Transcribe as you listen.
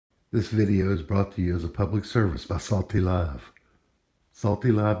This video is brought to you as a public service by SauteeLive.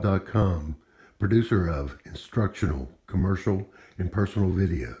 SauteeLive.com, producer of instructional, commercial, and personal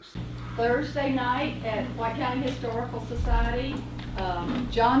videos. Thursday night at White County Historical Society,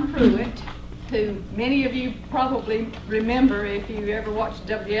 John Pruitt, who many of you probably remember if you ever watched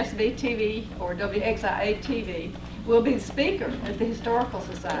WSB TV or WXIA TV, will be the speaker at the Historical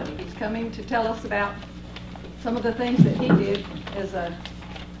Society. He's coming to tell us about some of the things that he did as a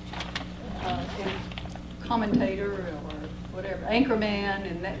commentator or whatever, anchorman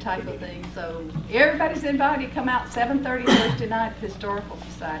and that type of thing. So everybody's invited to come out 7:30 Thursday night at the Historical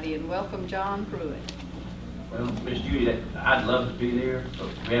Society and welcome John Pruitt. Well, Miss Judy, I'd love to be there, but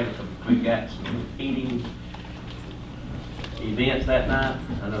we've got some competing events that night.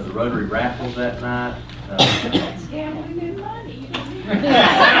 I know the Rotary raffles that night. That's gambling in money.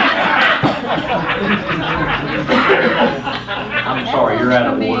 I'm sorry, you're out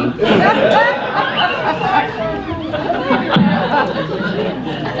of order.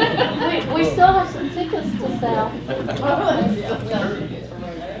 We still have some tickets to sell.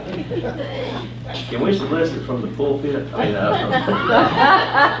 Can we solicit from the pulpit? I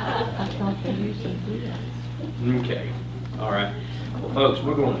mean, okay. All right. Well, folks,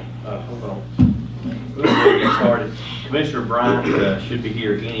 we're going to hold on. We're going to get started. Commissioner Bryant should be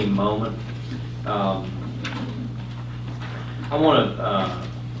here any moment. I want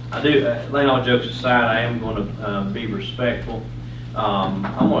to, laying all jokes aside, I am going to be respectful.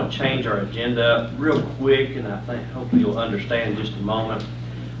 I want to change our agenda up real quick, and I think hopefully you'll understand in just a moment.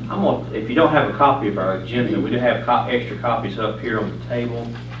 If you don't have a copy of our agenda, we do have extra copies up here on the table.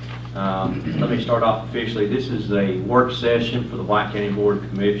 Let me start off officially. This is a work session for the White County Board of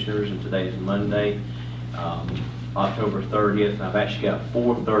Commissioners, and today is Monday, October 30th. I've actually got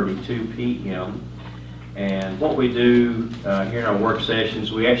 4:32 p.m. And what we do here in our work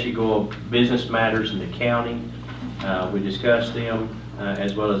sessions, we actually go over business matters in the county. We discuss them,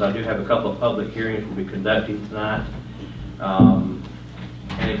 as well as I do have a couple of public hearings we'll be conducting tonight.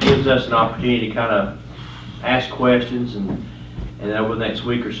 And it gives us an opportunity to kind of ask questions, and over the next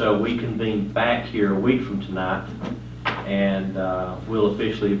week or so, we convene back here a week from tonight, and we'll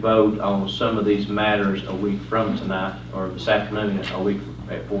officially vote on some of these matters a week from tonight, or this afternoon a week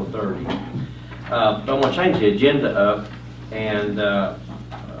at 4:30. But I want to change the agenda up, and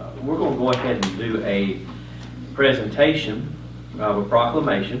we're going to go ahead and do a presentation of a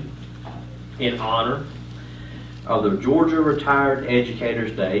proclamation in honor of the Georgia Retired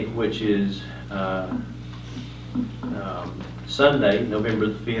Educators Day, which is Sunday, November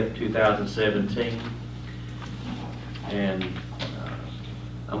the 5th, 2017. And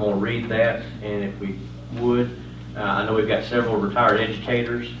I'm going to read that, and if we would, I know we've got several retired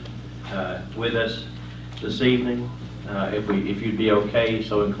educators with us this evening. If you'd be okay,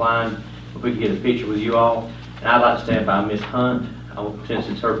 so inclined, if we could get a picture with you all. And I'd like to stand by Miss Hunt, since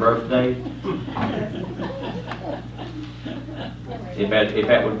it's her birthday. If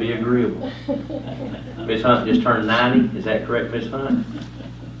that would be agreeable. Miss Hunt just turned 90, is that correct, Miss Hunt?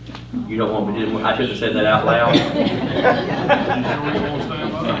 You don't want me to, I should have said that out loud.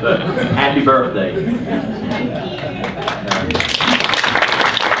 But happy birthday.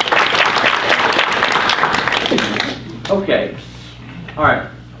 Okay, all right.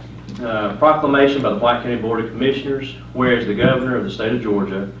 Proclamation by the White County Board of Commissioners, whereas the Governor of the state of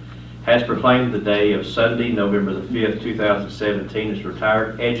Georgia has proclaimed the day of Sunday, November the 5th, 2017 as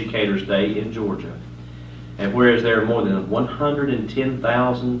Retired Educators Day in Georgia. And whereas there are more than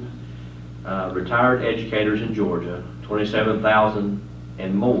 110,000 retired educators in Georgia, 27,000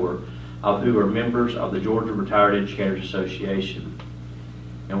 and more of who are members of the Georgia Retired Educators Association.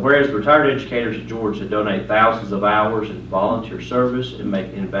 And whereas the retired educators in Georgia donate thousands of hours in volunteer service and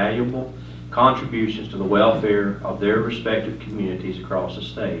make invaluable contributions to the welfare of their respective communities across the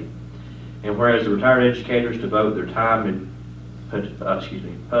state. And whereas the retired educators devote their time in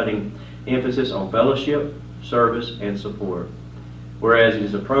putting emphasis on fellowship, service, and support. Whereas it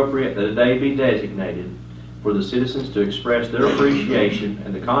is appropriate that a day be designated for the citizens to express their appreciation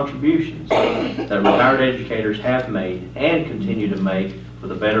and the contributions that retired educators have made and continue to make for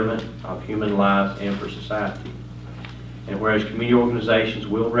the betterment of human lives and for society. And whereas community organizations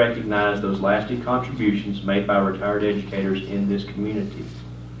will recognize those lasting contributions made by retired educators in this community.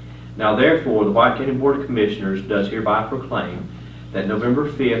 Now therefore, the White County Board of Commissioners does hereby proclaim that November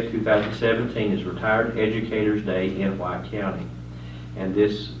 5th, 2017 is Retired Educators Day in White County. And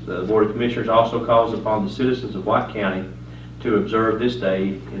the Board of Commissioners also calls upon the citizens of White County to observe this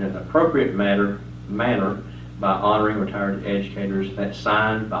day in an appropriate manner by honoring retired educators. That's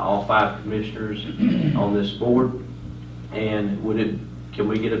signed by all 5 commissioners on this board. And would it can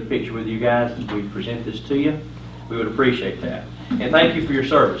we get a picture with you guys as we present this to you? We would appreciate that. And thank you for your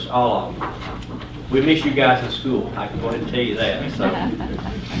service, all of you. We miss you guys in school. I can go ahead and tell you that. So.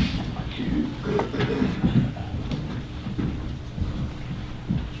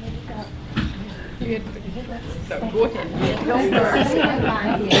 Go ahead.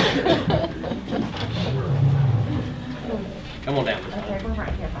 Come on down. Okay, we're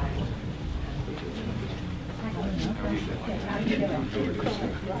right here, buddy.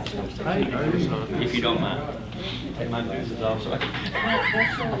 If you don't mind. Take my glasses off so I can.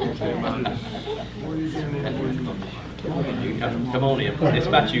 Come on in. It's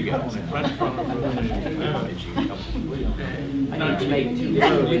about you guys.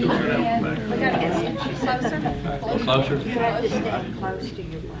 Closer? Close to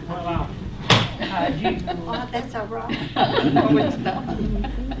your that's all right.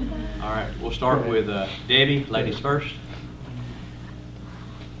 All right, we'll start with Debbie, ladies first.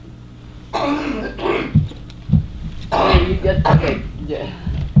 You got to yeah.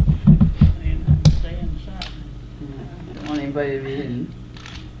 Don't want anybody to be hidden.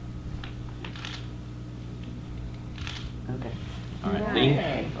 Okay. All right,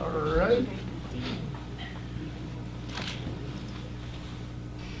 Dean. All right.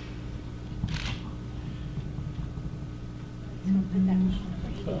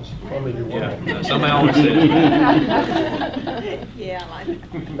 Yeah, somebody always says. Yeah, I like it.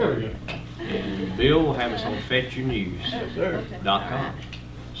 There we go. And Bill will have us on fetchyournews.com.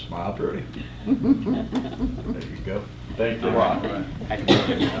 Smile pretty. There you go. Thank you a lot. Happy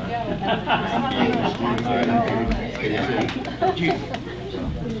birthday.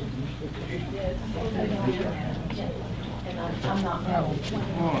 I'm not.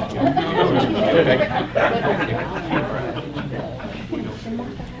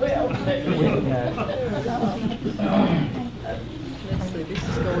 Let's see, this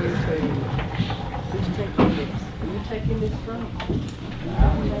is going to, who's taking this? Are you taking this from?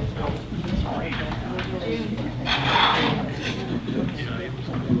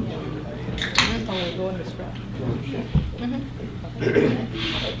 Only going this route.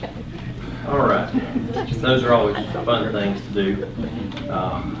 All right. Those are always fun things to do.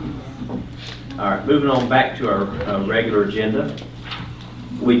 All right, moving on back to our regular agenda.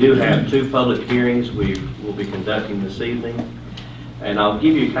 We do have 2 public hearings we will be conducting this evening. And I'll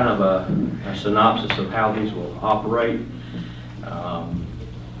give you kind of a synopsis of how these will operate.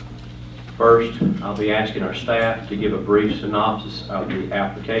 First, I'll be asking our staff to give a brief synopsis of the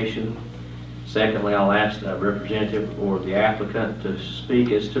application. Secondly, I'll ask a representative or the applicant to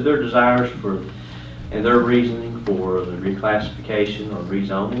speak as to their desires for and their reasoning for the reclassification or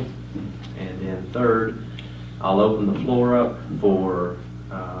rezoning. And then third, I'll open the floor up for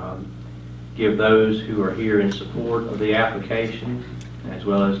give those who are here in support of the application, as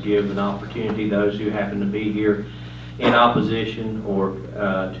well as give an opportunity those who happen to be here in opposition or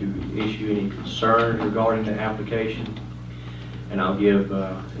to issue any concerns regarding the application. And I'll give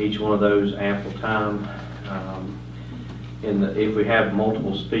each one of those ample time. If we have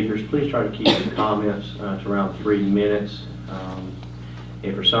multiple speakers, please try to keep your comments to around 3 minutes.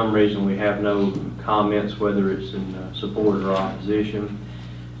 If for some reason we have no comments, whether it's in support or opposition,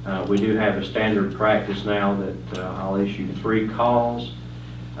 we do have a standard practice now that I'll issue 3 calls.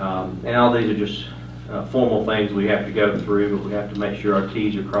 And all these are just formal things we have to go through, but we have to make sure our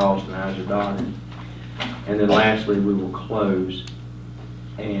T's are crossed and I's are dotted. And then lastly, we will close.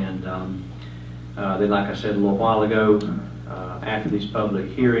 And then, like I said a little while ago, after these public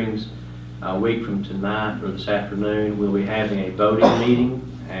hearings, a week from tonight or this afternoon, we'll be having a voting meeting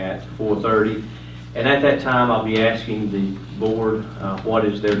at 4:30. And at that time, I'll be asking the board what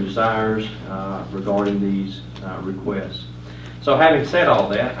is their desires regarding these requests. So having said all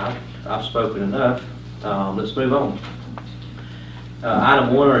that, I've spoken enough. Let's move on.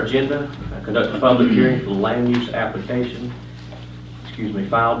 Item 1 on our agenda, conduct a public hearing for the land use application,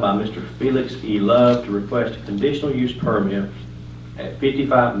 filed by Mr. Felix E. Love to request a conditional use permit at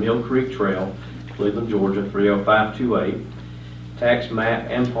 55 Mill Creek Trail, Cleveland, Georgia, 30528. Tax map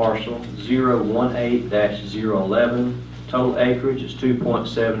and parcel 018-011. Total acreage is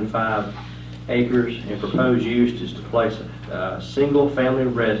 2.75 acres, and proposed use is to place a single family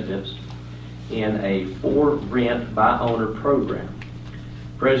residence in a for rent by owner program.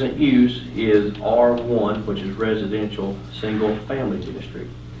 Present use is R1, which is residential single family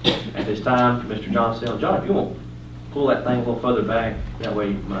district. At this time, Mr. John, if you want to pull that thing a little further back, that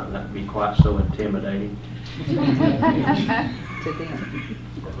way it might not be quite so intimidating.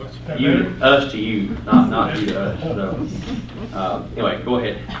 Us to you, not you to us. So, anyway, go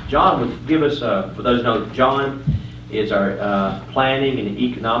ahead. John would give us, for those who know, John is our planning and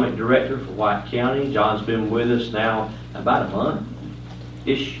economic director for White County. John's been with us now about a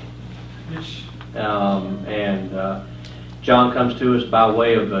month-ish. John comes to us by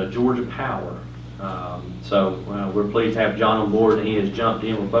way of Georgia Power. So we're pleased to have John on board, and he has jumped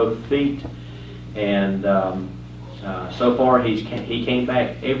in with both feet. And so far, he came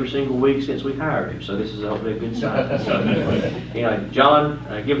back every single week since we hired him. So this is hopefully a good sign. So, John,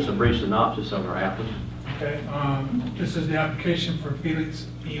 give us a brief synopsis on our applicant. Okay, this is the application for Felix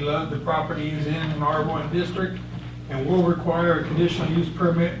E. Love. The property is in an R1 district and will require a conditional use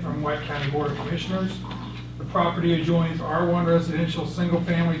permit from White County Board of Commissioners. The property adjoins R1 residential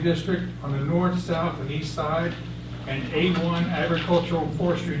single-family district on the north, south, and east side, and A1 agricultural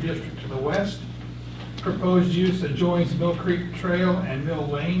forestry district to the west. Proposed use adjoins Mill Creek Trail and Mill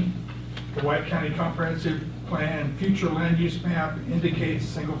Lane. The White County Comprehensive Plan future land use map indicates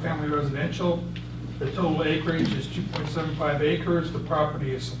single-family residential. The total acreage is 2.75 acres. The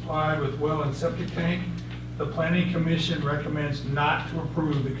property is supplied with well and septic tank. The Planning Commission recommends not to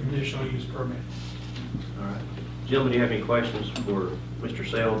approve the conditional use permit. All right. Gentlemen, do you have any questions for Mr.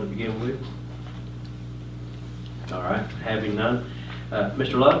 Sale to begin with? All right, having none.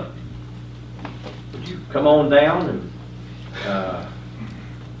 Mr. Love, would you come on down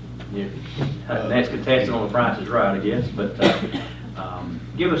and next contestant on the Price is Right, I guess, but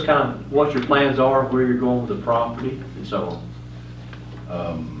give us kind of what your plans are, where you're going with the property, and so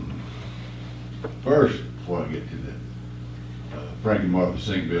on. First, before I get to that, Frank and Martha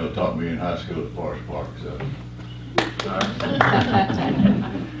Sinkville taught me in high school at Forest Park, so. All right.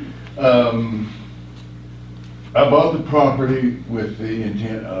 I bought the property with the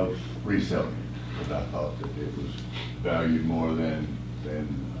intent of reselling it, because I thought that it was valued more than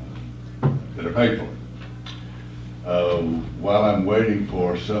I paid for it. While I'm waiting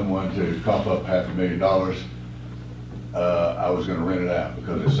for someone to cough up $500,000, I was going to rent it out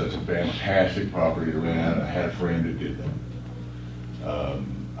because it's such a fantastic property to rent out. I had a friend that did that.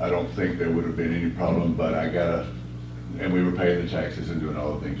 I don't think there would have been any problem, but and we were paying the taxes and doing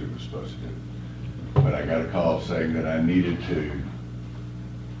all the things we were supposed to do. But I got a call saying that I needed to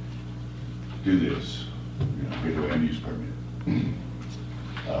do this, get a land use permit.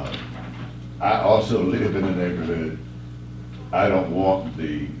 I also live in a neighborhood. I don't want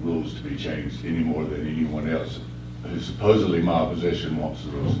the rules to be changed any more than anyone else who supposedly my opposition wants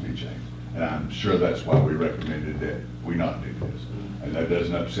the rules to be changed. And I'm sure that's why we recommended that we not do this. And that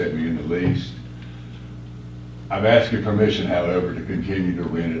doesn't upset me in the least. I'm asking permission, however, to continue to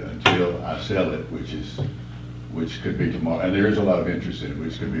rent it until I sell it, which could be tomorrow. And there is a lot of interest in it,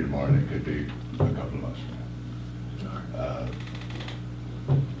 which could be tomorrow, and it could be a couple of months from now.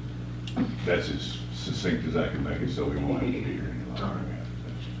 That's as succinct as I can make it, so we won't have to be here any longer.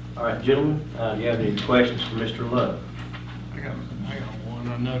 All right, gentlemen, do you have any questions for Mr. Love? I got one.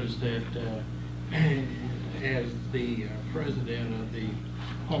 I noticed that as the president of the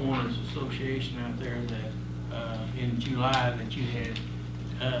homeowners association out there, that in July that you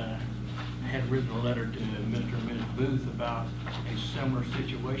had written a letter to Mr. and Ms. Booth about a similar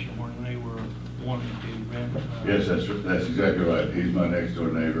situation where they were wanting to rent. Yes, that's exactly right. He's my next door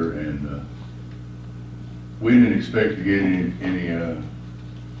neighbor, and we didn't expect to get any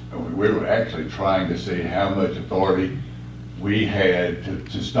we were actually trying to see how much authority we had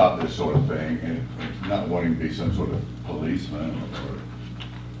to stop this sort of thing, and not wanting to be some sort of policeman.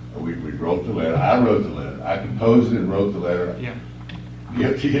 We wrote the letter. I wrote the letter. I composed it and wrote the letter. Yeah.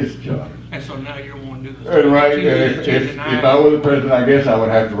 Guilty as charged. And so now you're wanting to do this. And right, if I were the president, I guess I would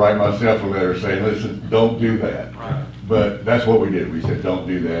have to write myself a letter saying, listen, don't do that. Right. But that's what we did. We said, don't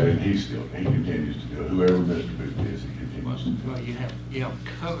do that, and he continues to do it. Whoever Mr. Booth is, he continues to do it. Well, you have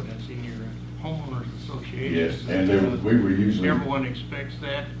covenants in your homeowners association. Yes, and we were usually. Everyone expects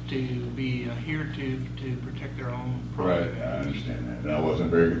that to be adhered to protect their own property. Right, I understand that. And I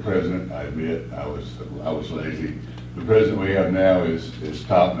wasn't a very good president, I admit. I was lazy. The president we have now is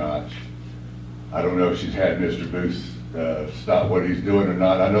top notch. I don't know if she's had Mr. Booth stop what he's doing or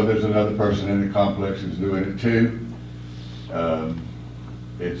not. I know there's another person in the complex who's doing it too.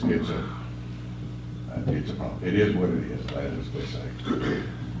 It's a problem. It is what it is, as they say.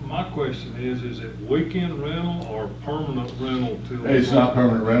 My question is it weekend rental or permanent rental? It's not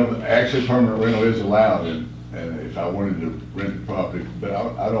permanent rental. Actually, permanent rental is allowed, and if I wanted to rent the property, but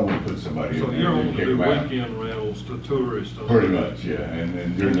I don't want to put somebody in there. So you're and going to kick do them out. weekend rentals to tourists? Pretty much, yeah.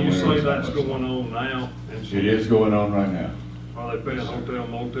 And during the you winter, say it's not that's much going longer. on now? It is going on right now. Are they paying hotel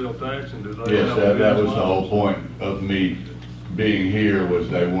motel tax, and do they? Yes, have that was business the whole miles? point of me being here, was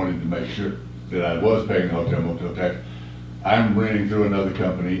they wanted to make sure that I was paying the hotel motel tax. I'm renting through another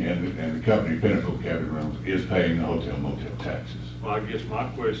company, and the company, Pinnacle Cabin Rentals, is paying the hotel motel taxes. Well, I guess my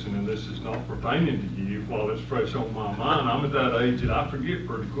question, and this is not pertaining to you, while it's fresh on my mind, I'm at that age that I forget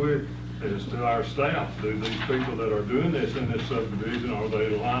pretty quick, as to our staff. Do these people that are doing this in this subdivision, are they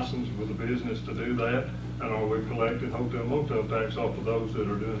licensed with a business to do that? And are we collecting hotel motel tax off of those that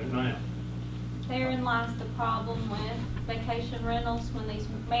are doing it now? Therein lies the problem with vacation rentals, when these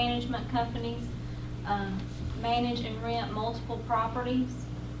management companies manage and rent multiple properties.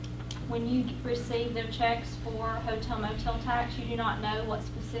 When you receive their checks for hotel motel tax, you do not know what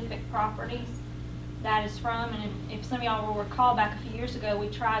specific properties that is from. And if some of y'all will recall, back a few years ago, we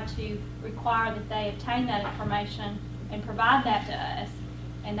tried to require that they obtain that information and provide that to us.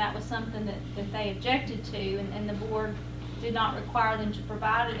 And that was something that they objected to, and the board did not require them to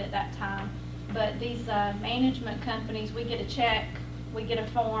provide it at that time. But these management companies, we get a check, we get a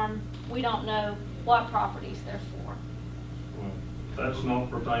form, we don't know what properties they're for. Well, that's not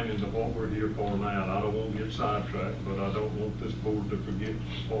pertaining to what we're here for now, and I don't want to get sidetracked, but I don't want this board to forget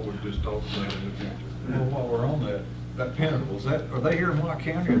what we've just talked about in the future. Well, while we're on that Pinnacle, are they here in White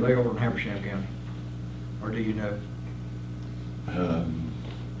County, or are they over in Habersham County? Or do you know?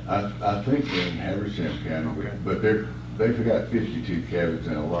 I think they're in Habersham County, Okay. but they've got 52 cabins,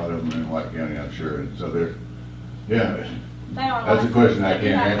 and a lot of them are in White County, I'm sure, and so yeah. They are That's a licensed. question I They do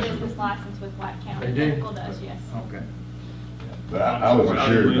can't have a answer. business license with White County. They do? Pinnacle does, yes. Okay. But I wasn't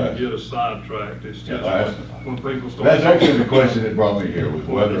sure I about didn't get us sidetracked, it's Yeah, just that's- when people start. That's actually the question that brought me here, was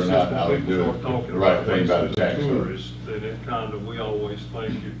Well, whether it's or just not I when was people doing start talking the right about thing by the places tax as code. tourists, then it kind of, we always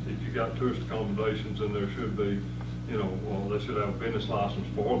think if you got tourist accommodations, then there should be, well, they should have a business license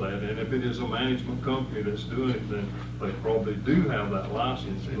for that. And if it is a management company that's doing it, then they probably do have that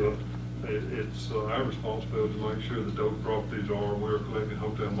license. But it's our responsibility to make sure that those properties we're collecting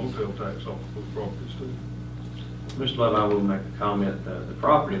hotel motel tax off of those properties too. Mr. Love, I will make a comment. The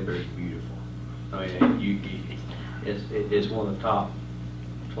property up there is beautiful. I mean, it's one of the top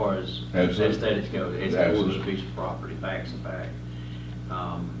as far as Absolutely. aesthetics go. It's a gorgeous Absolutely. piece of property, back to back.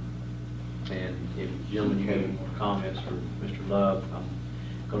 And if gentlemen, you have any more comments for Mr. Love, I'm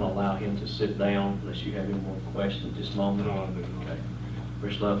going to allow him to sit down unless you have any more questions at this moment. No, I do not. Okay.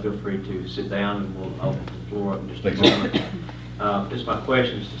 Mr. Love, feel free to sit down and we'll open the floor up in just a Thanks, sir. moment. Just my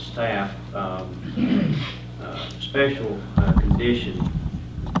questions to staff. Special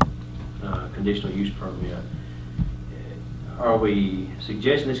conditional use permit. Are we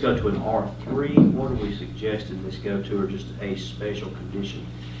suggesting this go to an R3? What are we suggesting this go to, or just a special conditional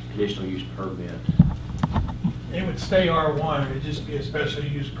use permit? It would stay R1, it'd just be a special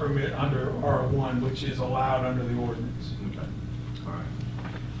use permit under R1, which is allowed under the ordinance. Okay. All right.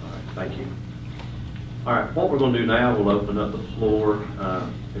 All right. Thank you. All right. What we're going to do now, we'll open up the floor.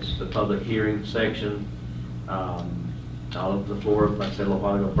 This is the public hearing section. I'll open the floor, like I said a little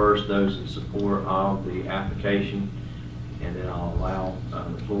while ago, first, those in support of the application, and then I'll allow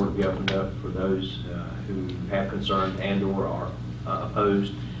the floor to be opened up for those who have concerns and/or are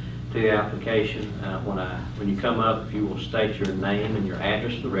opposed to the application. When you come up, if you will state your name and your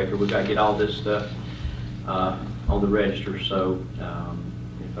address for the record, we've got to get all this stuff on the register. So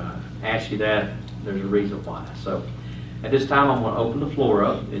if I ask you that, there's a reason why. So at this time, I'm going to open the floor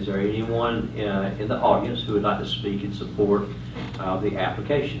up. Is there anyone in the audience who would like to speak in support of the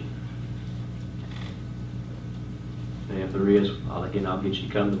application? And if there is, I'll get you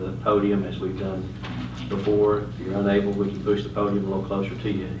to come to the podium as we've done before. If you're unable, we can push the podium a little closer to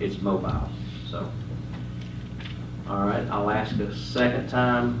you. It's mobile. So, all right, I'll ask a second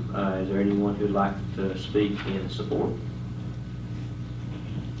time. Is there anyone who'd like to speak in support?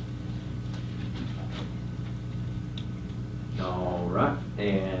 All right,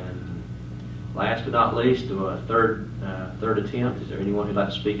 and last but not least, a third attempt. Is there anyone who'd like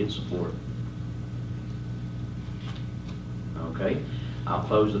to speak in support? Okay, I'll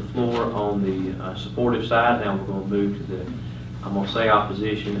close the floor on the supportive side. Now we're going to move to the, I'm going to say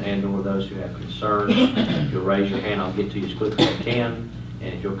opposition and/or those who have concerns. If you'll raise your hand, I'll get to you as quickly as I can.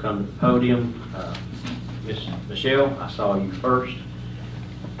 And if you'll come to the podium, Miss Michelle, I saw you first.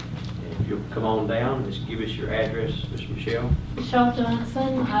 If you'll come on down, just give us your address, Miss Michelle. Michelle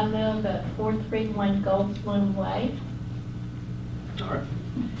Johnson, I live at 431 Goldsman Way. All right.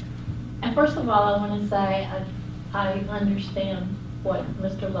 And first of all, I want to say I understand what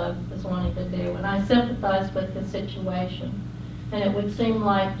Mr. Love is wanting to do, and I sympathize with the situation. And it would seem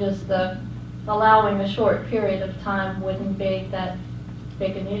like just allowing a short period of time wouldn't be that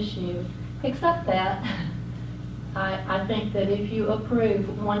big an issue, except that I think that if you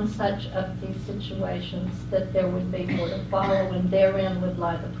approve one such of these situations, that there would be more to follow, and therein would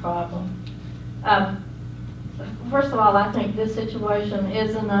lie the problem. first of all, I think this situation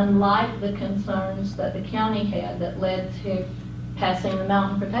isn't unlike the concerns that the county had that led to passing the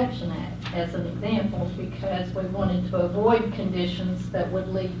Mountain Protection Act as an example, because we wanted to avoid conditions that would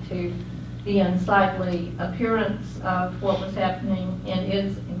lead to the unsightly appearance of what was happening and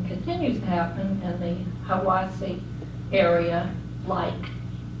is and continues to happen in the Hiwassee area, like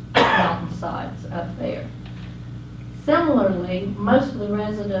mountainsides up there. Similarly, most of the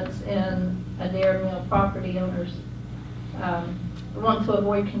residents in Adair Mill, property owners, want to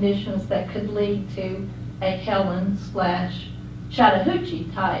avoid conditions that could lead to a Helen/Chattahoochee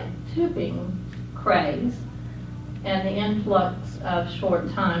type tubing craze and the influx of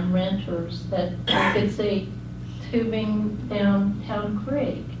short-time renters that you could see tubing down Town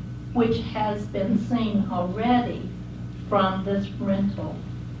Creek, which has been seen already from this rental.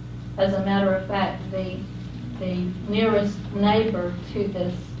 As a matter of fact, the nearest neighbor to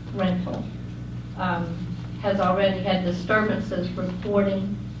this rental has already had disturbances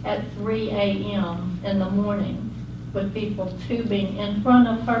reporting at 3 a.m. in the morning with people tubing in front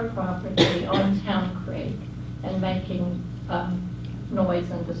of her property on Town Creek and making noise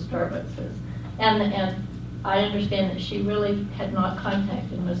and disturbances. And I understand that she really had not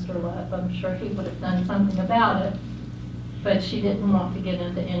contacted Mr. Love. I'm sure he would have done something about it, but she didn't want to get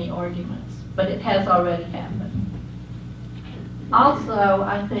into any arguments. But it has already happened. Also,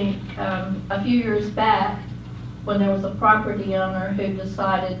 I think a few years back, when there was a property owner who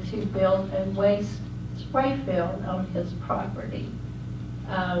decided to build a waste spray field on his property,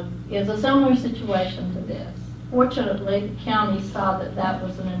 is a similar situation to this. Fortunately, the county saw that that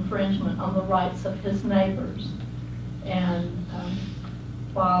was an infringement on the rights of his neighbors. And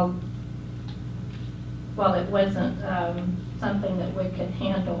while it wasn't something that we could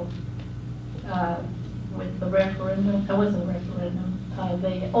handle with the referendum, it wasn't a referendum,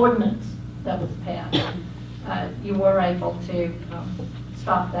 the ordinance that was passed, you were able to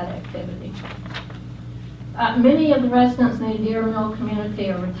stop that activity. Many of the residents in the Adair Mill community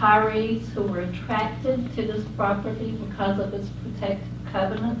are retirees who were attracted to this property because of its protected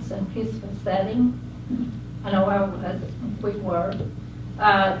covenants and peaceful setting. I know I was, we were.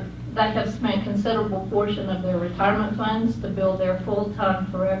 They have spent a considerable portion of their retirement funds to build their full-time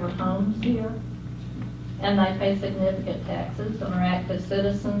forever homes here. And they pay significant taxes and are active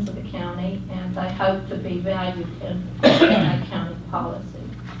citizens of the county, and they hope to be valued in a county policy.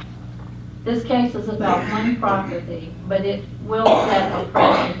 This case is about one property, but it will set a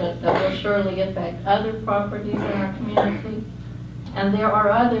precedent that will surely affect other properties in our community. And there are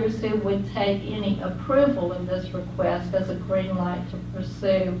others who would take any approval of this request as a green light to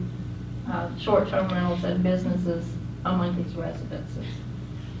pursue short-term rentals and businesses among these residences.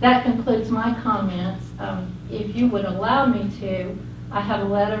 That concludes my comments. If you would allow me to, I have a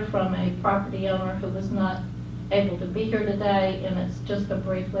letter from a property owner who was not able to be here today, and it's just a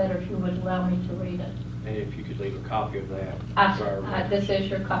brief letter if you would allow me to read it. And if you could leave a copy of that. This is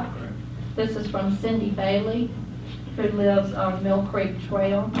your copy. This is from Cindy Bailey, who lives on Mill Creek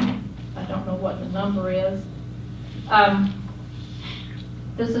Trail. I don't know what the number is.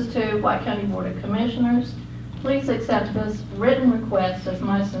 This is to White County Board of Commissioners. Please accept this written request as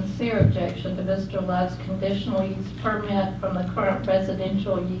my sincere objection to Mr. Love's conditional use permit from the current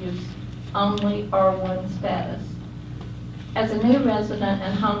residential use only R1 status. As a new resident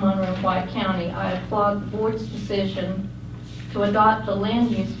and homeowner in White County, I applaud the board's decision to adopt a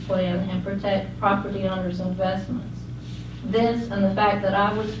land use plan and protect property owners' investments. This and the fact that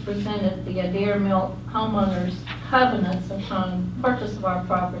I was presented the Adair Mill homeowners' covenants upon purchase of our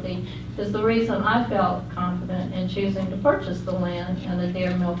property is the reason I felt confident in choosing to purchase the land in the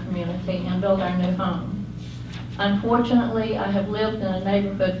Adair Mill community and build our new home. Unfortunately, I have lived in a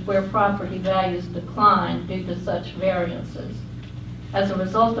neighborhood where property values decline due to such variances. As a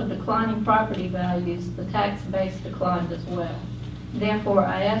result of declining property values, the tax base declined as well. Therefore,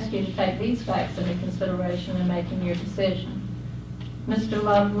 I ask you to take these facts into consideration in making your decision. Mr.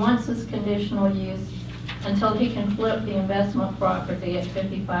 Love wants his conditional use until he can flip the investment property at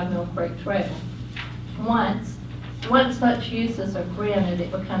 55 Mill Creek Trail. Once such uses are granted,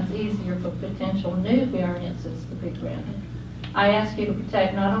 it becomes easier for potential new variances to be granted. I ask you to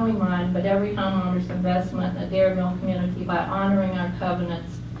protect not only mine, but every homeowner's investment in the Adair Mill community by honoring our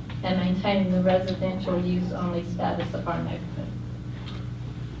covenants and maintaining the residential use only status of our neighborhood.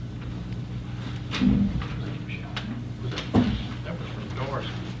 That was from Doris.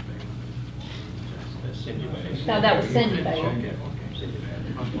 That's Cindy Bailey. No, that was Cindy Bailey.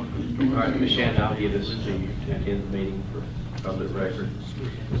 All right, Ms. Shannon, I'll give this to you at the end of the meeting for public record.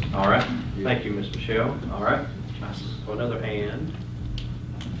 All right, thank you, Ms. Michelle. All right, for another hand,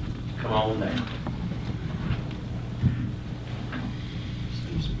 come on down.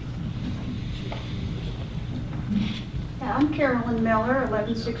 I'm Carolyn Miller,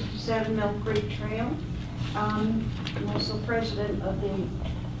 1167 Mill Creek Trail. I'm also president of the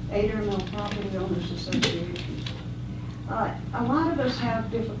Adair Mill Property Owners Association. A lot of us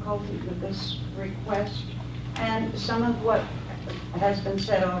have difficulty with this request, and some of what has been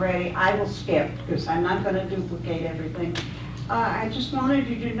said already, I will skip because I'm not going to duplicate everything. I just wanted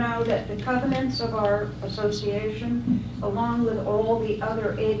you to know that the covenants of our association, along with all the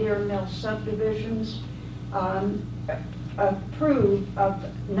other Adair Mill subdivisions, approve of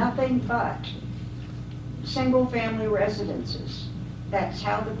nothing but single-family residences. That's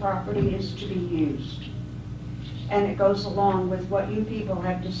how the property is to be used. And it goes along with what you people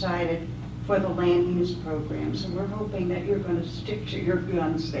have decided for the land use program. So we're hoping that you're going to stick to your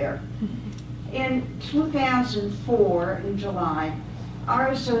guns there. In 2004, in July, our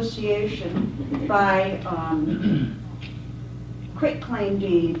association, by quitclaim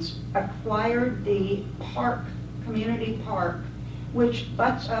deeds, acquired the park, community park, which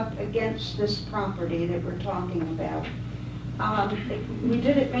butts up against this property that we're talking about. We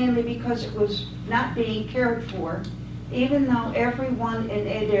did it mainly because it was not being cared for, even though everyone in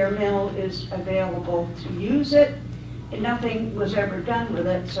Adair Mill is available to use it, and nothing was ever done with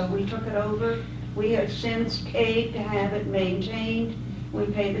it, so we took it over. We have since paid to have it maintained. We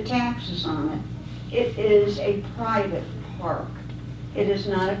pay the taxes on it. It is a private park. It is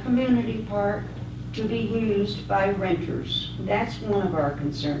not a community park to be used by renters. That's one of our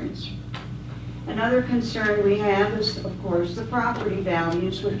concerns. Another concern we have is, of course, the property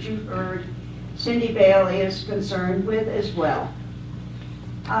values, which you've heard Cindy Bailey is concerned with as well.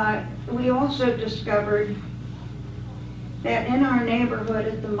 We also discovered that in our neighborhood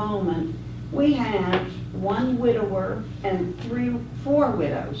at the moment, we have one widower and four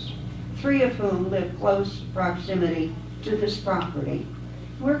widows, three of whom live close proximity to this property.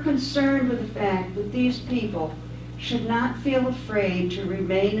 We're concerned with the fact that these people should not feel afraid to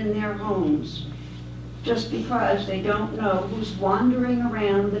remain in their homes just because they don't know who's wandering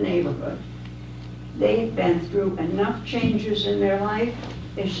around the neighborhood. They've been through enough changes in their life.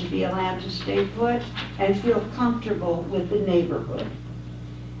 They should be allowed to stay put and feel comfortable with the neighborhood.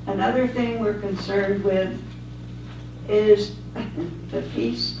 Another thing we're concerned with is the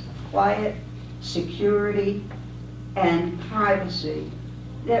peace, quiet, security, and privacy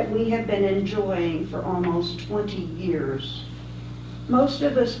that we have been enjoying for almost 20 years. Most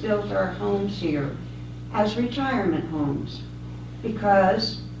of us built our homes here as retirement homes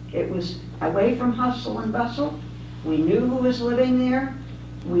because it was away from hustle and bustle. We knew who was living there.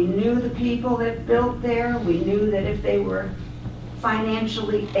 We knew the people that built there. We knew that if they were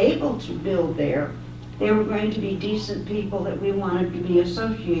financially able to build there, they were going to be decent people that we wanted to be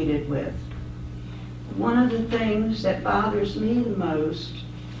associated with. One of the things that bothers me the most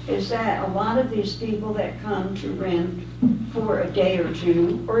is that a lot of these people that come to rent for a day or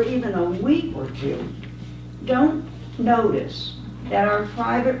two, or even a week or two, don't notice that our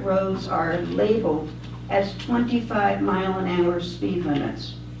private roads are labeled as 25-mile-an-hour speed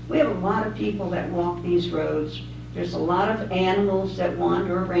limits. We have a lot of people that walk these roads. There's a lot of animals that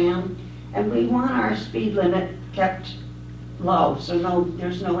wander around, and we want our speed limit kept low so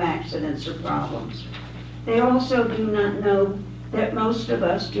there's no accidents or problems. They also do not know that most of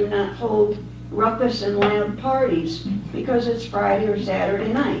us do not hold ruckus and loud parties because it's Friday or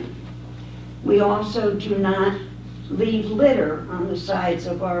Saturday night. We also do not leave litter on the sides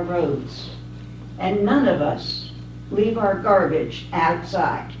of our roads. And none of us leave our garbage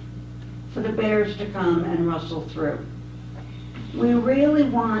outside for the bears to come and rustle through. We really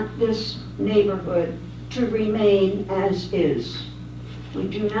want this neighborhood to remain as is. We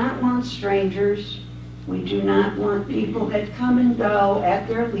do not want strangers. We do not want people that come and go at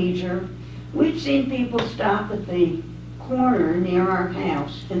their leisure. We've seen people stop at the corner near our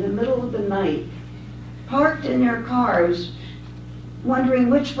house in the middle of the night, parked in their cars, wondering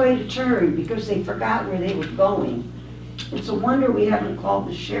which way to turn because they forgot where they were going. It's a wonder we haven't called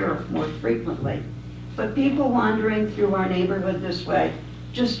the sheriff more frequently. But people wandering through our neighborhood this way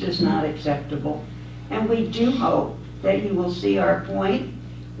just is not acceptable. And we do hope that you will see our point.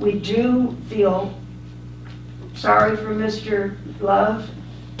 We do feel sorry for Mr. Love.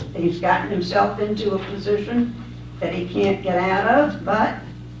 He's gotten himself into a position that he can't get out of, but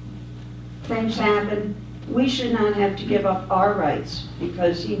things happen. We should not have to give up our rights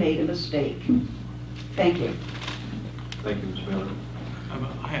because he made a mistake. Thank you. Thank you, Ms. Miller.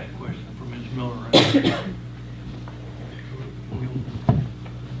 I had a question for Ms. Miller.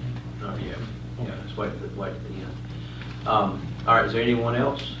 Yeah, let's wait at the end. All right, is there anyone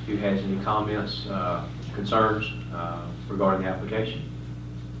else who has any comments, concerns regarding the application?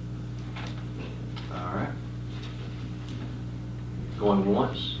 All right. Going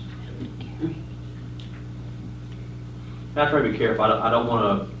once. Now try to be careful. I don't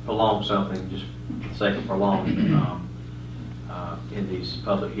want to prolong something just for the sake of prolonging in these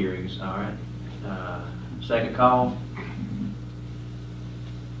public hearings. All right. Second call.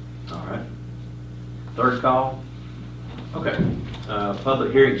 All right. Third call. Okay.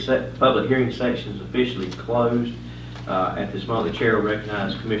 Public hearing section is officially closed. At this moment, the chair will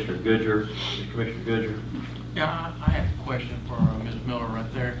recognize Commissioner Goodger. Commissioner Goodger. Yeah, I have a question for Ms. Miller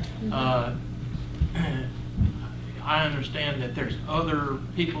right there. I understand that there's other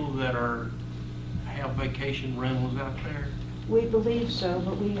people that have vacation rentals out there. We believe so,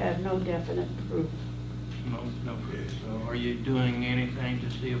 but we have no definite proof. No proof. So are you doing anything to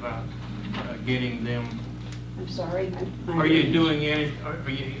see about getting them? I'm sorry. Are you doing any? Are you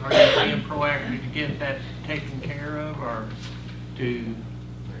being proactive to get that taken care of, or to?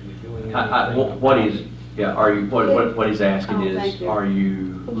 What is? Yeah. Are you? What he's asking is, are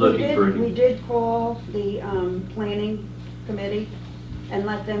you looking for? We did call the planning committee and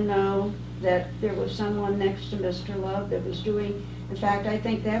let them know that there was someone next to Mr. Love that was doing. In fact, I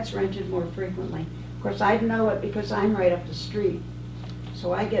think that's rented more frequently. Of course, I know it because I'm right up the street,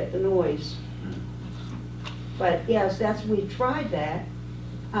 so I get the noise. But yes, we tried that,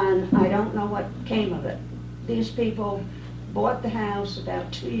 and I don't know what came of it. These people bought the house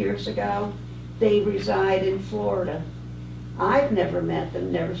about 2 years ago. They reside in Florida. I've never met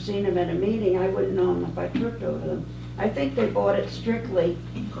them, never seen them at a meeting. I wouldn't know them if I tripped over them. I think they bought it strictly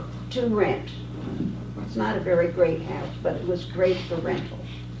to rent. It's not a very great house, but it was great for rental.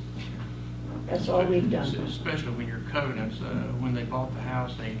 That's all we've done. Especially when your covenants, when they bought the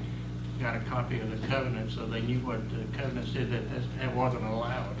house, they got a copy of the covenant, so they knew what the covenant said, that wasn't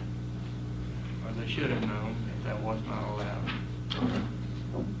allowed. Or they should have known that that was not allowed.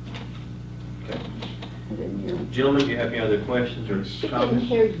 Okay. Gentlemen, do you have any other questions or comments? She couldn't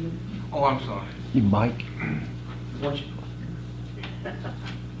hear you. Oh, I'm sorry. You Mike?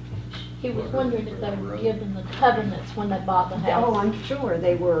 He was wondering if they were given the covenants when they bought the house. Oh, I'm sure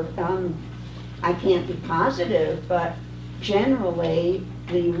they were. I can't be positive, but generally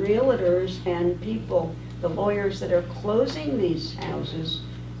the realtors and people, the lawyers that are closing these houses,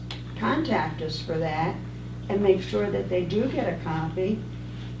 contact us for that and make sure that they do get a copy.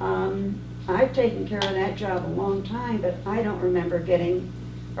 I've taken care of that job a long time, but I don't remember getting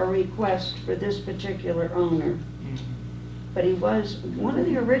a request for this particular owner. But he was one of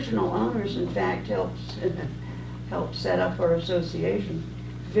the original owners, in fact, helped set up our association.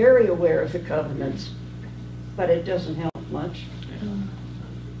 Very aware of the covenants, but it doesn't help much.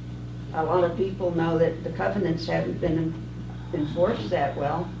 A lot of people know that the covenants haven't been enforced that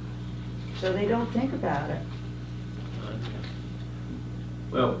well, so they don't think about it.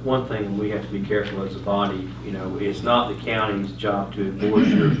 Well, one thing we have to be careful as a body, it's not the county's job to enforce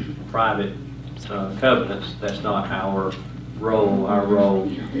your private covenants. That's not our role. Our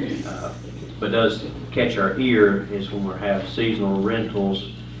role, but does catch our ear is when we have seasonal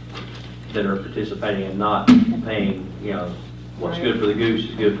rentals that are participating and not paying, what's good for the goose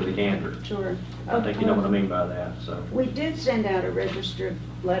is good for the gander. Sure. I think you know what I mean by that. So we did send out a registered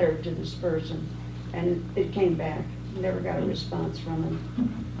letter to this person, and it came back. Never got a response from them.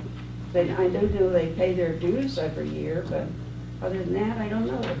 I do know they pay their dues every year, but other than that, I don't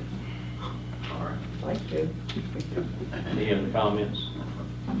know. all right. I'd like to. Any other comments?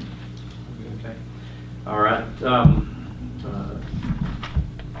 Okay. All right.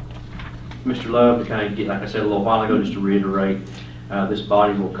 Mr. Love, to kind of get, like I said a little while ago, just to reiterate, this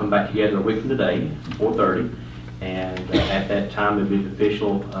body will come back together a week from today, 4:30, and at that time it'll be the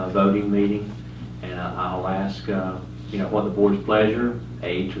official voting meeting, and I'll ask, what the board's pleasure.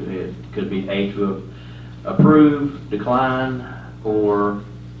 It could be A, to approve, decline, or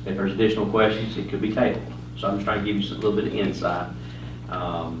if there's additional questions, it could be tabled. So I'm just trying to give you a little bit of insight.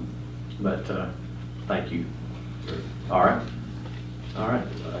 But thank you. All right. All right.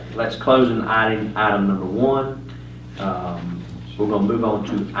 Let's close in item number 1. We're going to move on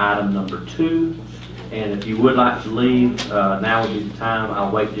to item number 2. And if you would like to leave, now would be the time.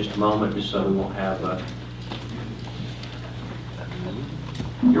 I'll wait just a moment just so we won't have...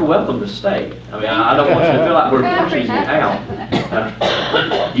 You're welcome to stay. I mean, I don't want you to feel like we're forcing you out.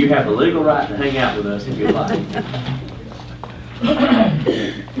 You have the legal right to hang out with us if you'd like.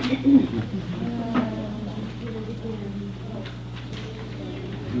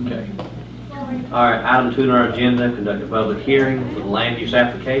 Okay. All right, item 2 on our agenda, conduct a public hearing for the land use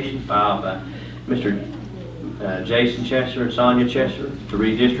application filed by Mr. Jason Chester and Sonia Chester to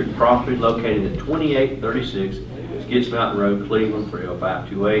redistrict property located at 2836 Skitts Mountain Road, Cleveland,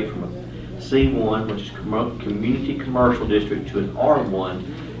 30528 from a C1, which is community commercial district, to an R1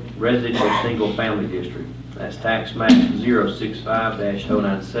 residential single-family district. That's tax map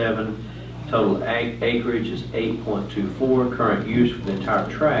 065-097. Total acreage is 8.24. Current use for the entire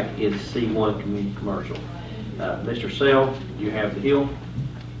tract is C1 community commercial. Mr. Sell, you have the hill.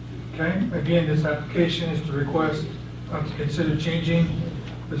 Okay, again, this application is to request to consider changing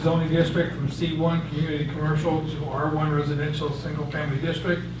the zoning district from C1 community commercial to R1 residential single-family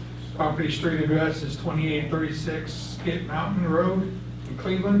district. Property street address is 2836 Skitts Mountain Road in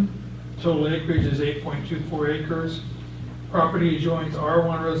Cleveland. Total acreage is 8.24 acres. Property adjoins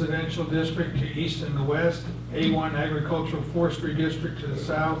R1 residential district to east and the west, A1 agricultural forestry district to the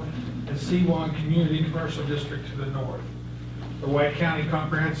south, and C1 community commercial district to the north. The White County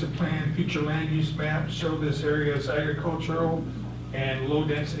Comprehensive Plan future land use maps show this area as agricultural and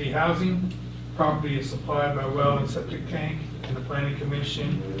low-density housing. Property is supplied by well and septic tank, and the Planning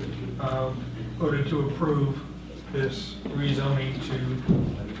Commission voted to approve this rezoning to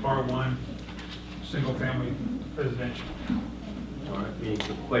R1 single-family residential. All right, any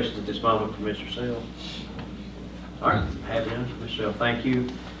questions at this moment from Mr. Sell? All right, have none. Mr. Sell, thank you.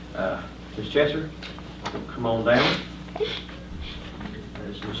 Ms. Chesser, come on down.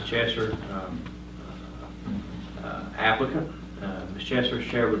 This is Ms. Chesser, applicant. Ms. Chesser,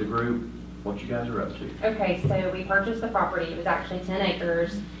 share with the group what you guys are up to. Okay, so we purchased the property. It was actually 10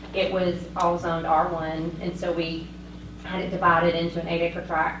 acres. It was all zoned R1, and so we had it divided into an 8-acre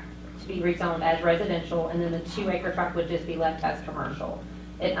tract to be rezoned as residential, and then the 2-acre tract would just be left as commercial.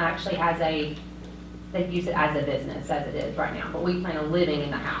 It actually has they use it as a business as it is right now, but we plan on living in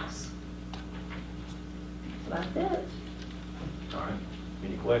the house. So that's it. All right,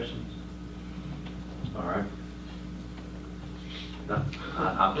 any questions? All right. No,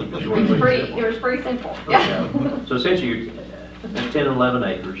 I'll keep it short. It was pretty simple. Yeah. So essentially, that's 10 and 11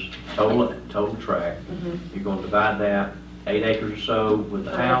 acres, total tract. You're going to divide that 8 acres or so with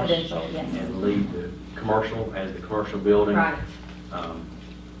the house. Residential, yes. And leave the commercial as the commercial building. Right. All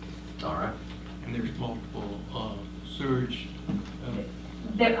right. And there's multiple sewage.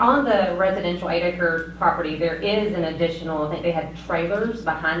 On the residential 8-acre property, there is an additional, I think they had trailers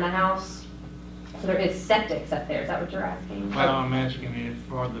behind the house. So there is septics up there. Is that what you're asking? Well, I'm asking if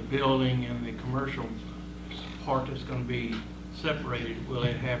for the building and the commercial part that's going to be separated, will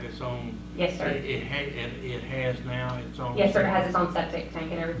it have its own? Yes, sir. It has now its own. Yes, sir. It has its own septic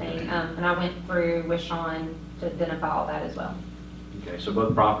tank and everything. And I went through with Sean to identify all that as well. Okay, so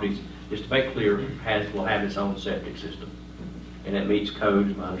both properties, just to make clear, will have its own septic system. And it meets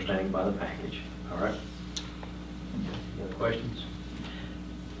codes, my understanding, by the package. All right? Any other questions?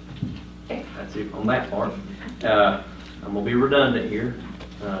 Okay, that's it on that part. I'm going to be redundant here.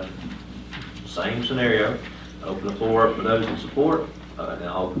 Same scenario. Open the floor up for those in support. And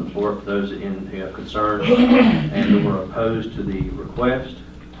I'll open the floor up for those who have concerns and who are opposed to the request.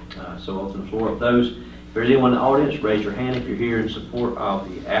 So open the floor up for those. If there's anyone in the audience, raise your hand if you're here in support of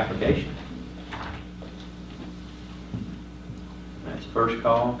the application. That's the first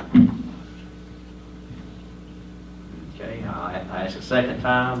call. Okay, I ask a second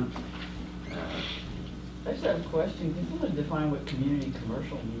time. I just have a question. Can someone define what community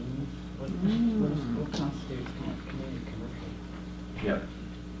commercial means? What constitutes community commercial? Yep.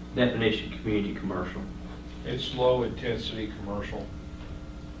 Definition, community commercial. It's low-intensity commercial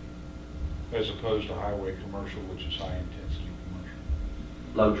as opposed to highway commercial, which is high-intensity commercial.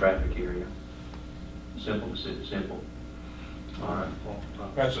 Low traffic area. Simple. All right.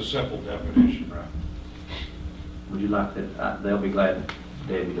 That's a simple definition. Right. Would you like that? They'll be glad,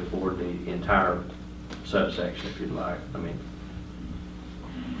 Debbie, to forward the entire subsection if you'd like.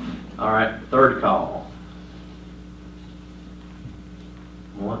 All right, third call.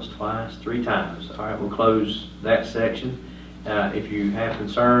 Once, twice, 3 times. All right, we'll close that section. If you have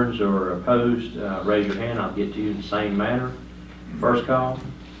concerns or opposed, raise your hand. I'll get to you in the same manner. First call.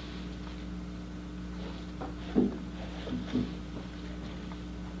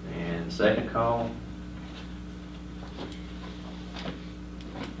 And second call.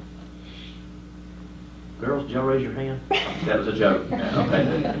 Girls, did y'all raise your hand? That was a joke.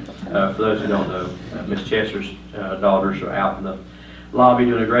 Okay. For those who don't know, Miss Chesser's daughters are out in the lobby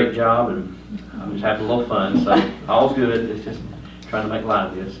doing a great job, and I'm just having a little fun, so all's good. It's just trying to make light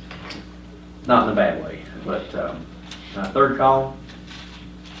of this. Not in a bad way, but third call.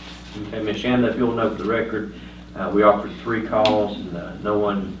 Okay, Miss Shanda, if you'll note the record, we offered 3 calls, and no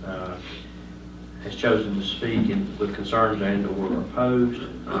one has chosen to speak with concerns and or opposed.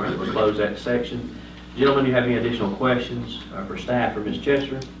 All right, we'll close that section. Gentlemen, do you have any additional questions for staff or Ms.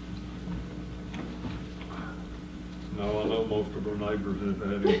 Chesser? No, I know most of our neighbors, if they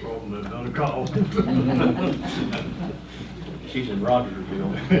had any problem, they'd done a call. She's in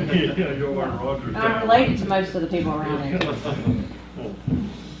Rogersville. Yeah, you're in Rogers. I'm related to most of the people around there.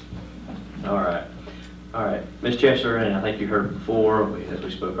 All right. All right. Ms. Chester, and I think you heard before, as we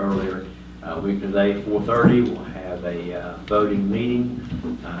spoke earlier, week today at 4:30, we'll have a voting meeting.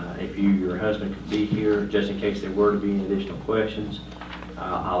 If your husband could be here, just in case there were to be any additional questions,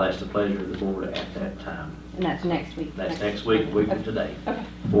 I'll ask the pleasure of the board at that time. And that's next week. That's next week, a week from today. Okay.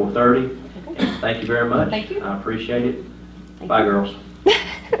 4:30. Okay. Thank you very much. Thank you. I appreciate it. Thank Bye, you. girls.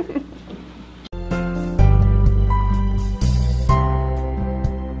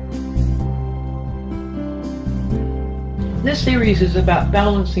 This series is about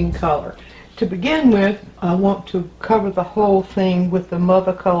balancing color. To begin with, I want to cover the whole thing with the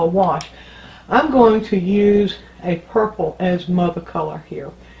mother color wash. I'm going to use a purple as mother color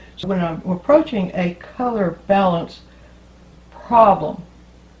here. So when I'm approaching a color balance problem,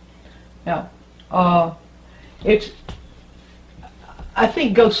 now, I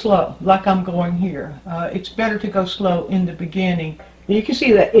think go slow, like I'm going here. It's better to go slow in the beginning. You can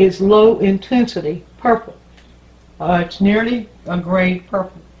see that it's low intensity purple. It's nearly a gray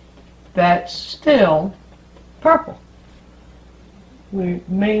purple. That's still purple. The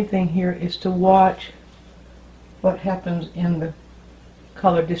main thing here is to watch what happens in the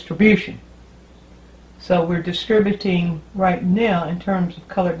color distribution. So we're distributing right now, in terms of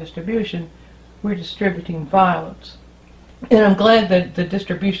color distribution, we're distributing violets. And I'm glad that the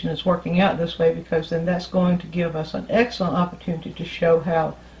distribution is working out this way, because then that's going to give us an excellent opportunity to show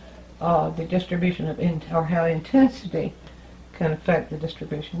how the distribution of or how intensity can affect the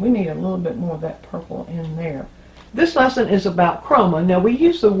distribution. We need a little bit more of that purple in there. This lesson is about chroma. Now, we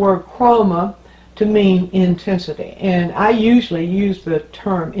use the word chroma to mean intensity, and I usually use the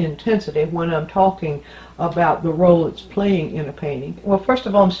term intensity when I'm talking about the role it's playing in a painting. Well, first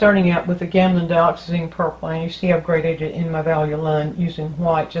of all, I'm starting out with the gammon dioxazine purple, and you see I've graded it in my value line using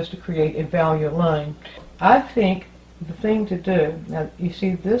white just to create a value line. I think the thing to do, now you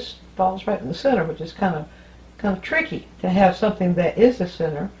see this falls right in the center, which is kind of tricky to have something that is the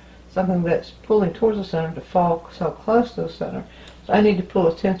center, something that's pulling towards the center, to fall so close to the center. So I need to pull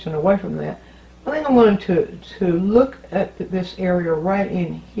attention away from that. I think I'm going to look at this area right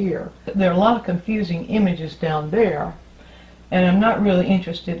in here. There are a lot of confusing images down there, and I'm not really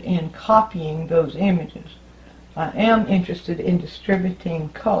interested in copying those images. I am interested in distributing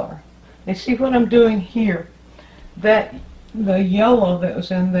color. And see what I'm doing here, that the yellow that was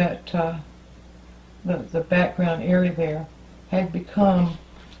in that the background area there had become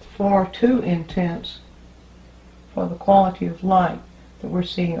far too intense for the quality of light that we're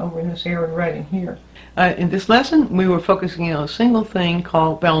seeing over in this area right in here. In this lesson, we were focusing on a single thing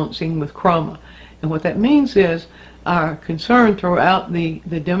called balancing with chroma. And what that means is our concern throughout the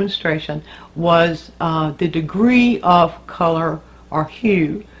demonstration was the degree of color or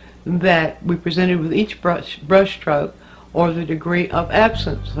hue that we presented with each brush stroke, or the degree of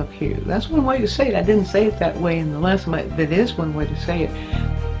absence of hue. That's one way to say it. I didn't say it that way in the lesson, but that is one way to say it.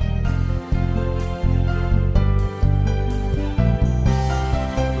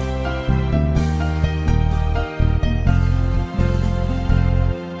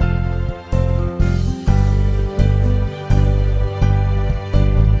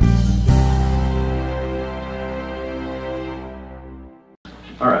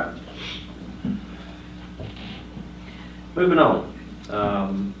 All right. Moving on.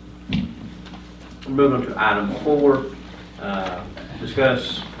 Moving on to item 4,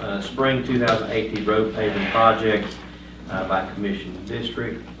 discuss spring 2018 road paving project by commission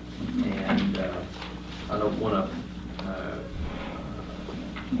district. And I don't want to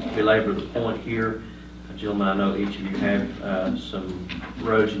belabor the point here. Gentlemen, I know each of you have some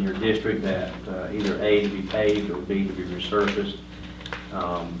roads in your district that either A, to be paved, or B, to be resurfaced.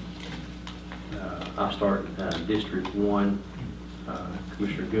 I'll start District 1,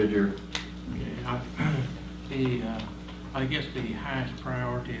 Commissioner Goodyear. Okay, I guess the highest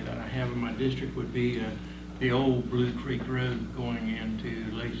priority that I have in my district would be the old Blue Creek Road going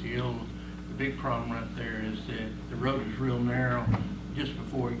into Lacey-Ola. The big problem right there is that the road is real narrow just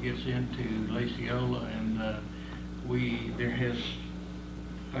before it gets into Lacey-Ola, and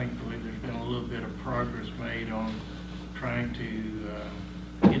thankfully there's been a little bit of progress made on trying to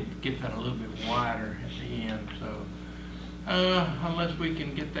get that a little bit wider at the end. So unless we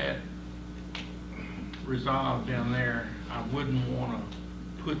can get that resolved down there, I wouldn't want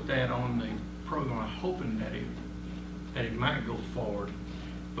to put that on the program. I'm hoping that it might go forward.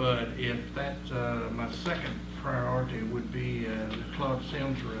 But if that's my second priority would be the Claude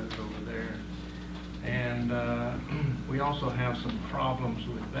Sims Road over there. And we also have some problems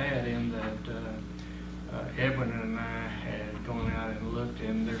with that in that Edwin and I had gone out and looked,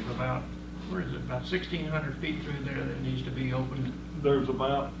 and there's about, where is it, about 1,600 feet through there that needs to be opened. There's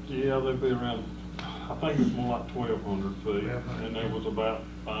about, yeah, there'd be around, I think it's more like 1,200 feet. 1,200. And there was about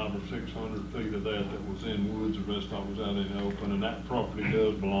 500 or 600 feet of that was in woods, the rest of it was out in the open, and that property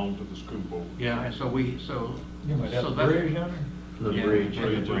does belong to the school board. Yeah, and so we, so. You know, that so bridge down there? From the Yeah, bridge.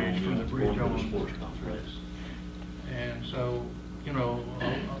 from the bridge, from the bridge Going to on. the sports complex. And so, you know,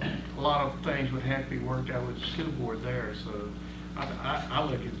 a lot of things would have to be worked out with the school board there, so I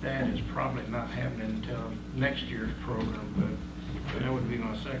look at that as probably not happening until next year's program, but that would be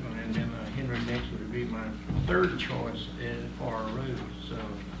my second, and then Henry Nix would be my third choice for our road, so.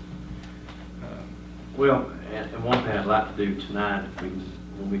 Well, and one thing I'd like to do tonight,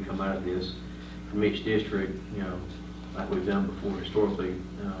 when we come out of this, from each district, you know, like we've done before historically,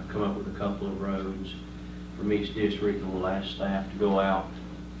 come up with a couple of roads from each district, and we'll ask staff to go out,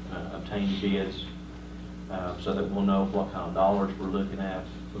 obtain bids, so that we'll know what kind of dollars we're looking at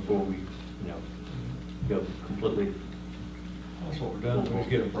before we, you know, go completely. That's what we're done, we just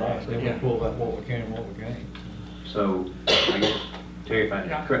get a price, then we pull out what we can and what we can't. So, I guess, Terry, if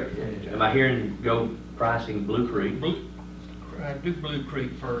I, correct, am I hearing go pricing Blue Creek? Do Blue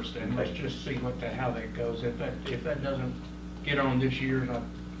Creek first, and let's just see how that goes. If that doesn't get on this year's,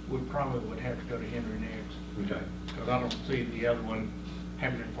 we probably would have to go to Henry Nix. Okay. Because I don't see the other one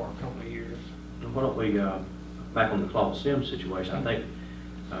happening for a couple of years. And why don't we, back on the Claude Sims situation, I think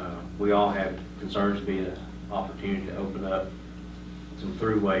we all have concerns to be an opportunity to open up some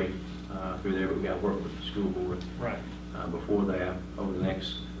throughway through there, but we got to work with the school board. Right. Before that, over the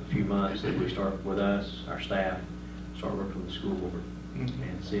next few months, that we start with us, our staff, start working with the school board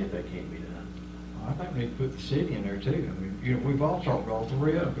and see if that can't be done. I think we need to put the city in there too. I mean, you know, we've all talked all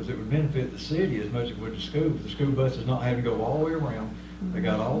three of them, because it would benefit the city as much as it would the school. The school buses not having to go all the way around. They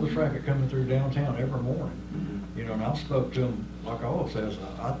got all the traffic coming through downtown every morning. You know, and I spoke to them, like I always says,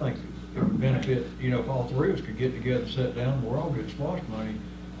 I think it would benefit, you know, if all three of us could get together and sit down, we're all getting SPLOST money.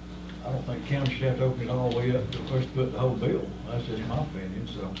 I don't think the county should have to open it all the way up to push to put the whole bill. That's just my opinion,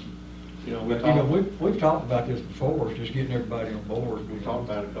 so. You know, we've talked about this before, it's just getting everybody on board. We talked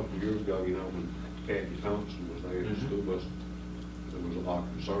about it a couple of years ago, you know, when Kathy Thompson was there, the school bus, there was a lot of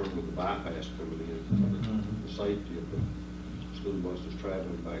concern with the bypass coming in, the safety of the school buses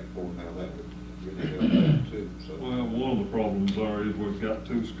traveling back and forth, how that would really help that too, so. Well, one of the problems there is we've got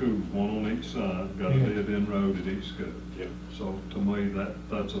two schools, one on each side, got a dead-end road at each school. Yeah. So to me,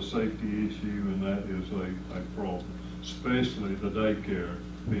 that's a safety issue, and that is a problem, especially the daycare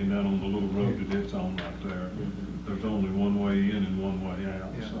being down on the little road that it's on right there. There's only one way in and one way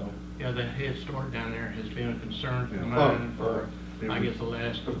out, so. Yeah, the Head Start down there has been a concern of mine for, I guess, the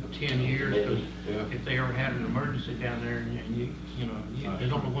last 10 years, because if they ever had an emergency down there, and you know,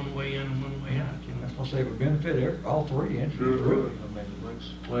 there's only one way in and one way out, you know. That's what I say, it would benefit all three entities, really. I mean,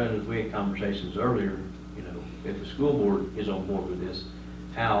 Well, as we had conversations earlier, you know, if the school board is on board with this,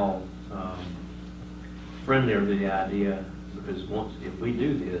 how friendly are the idea, because if we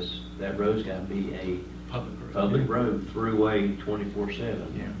do this, that road's got to be a public road, throughway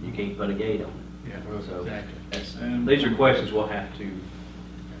 24/7. Yeah. You can't put a gate on it. Yeah, So exactly. these are questions we'll have to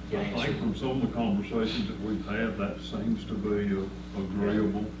get I think answered. from some of the conversations that we've had, that seems to be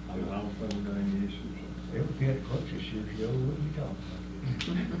agreeable, and I don't think we've got any issues. If we had it close this year, we wouldn't be talking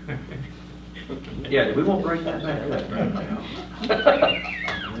about it. Yeah, we won't bring that back.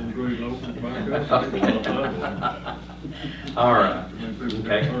 All right.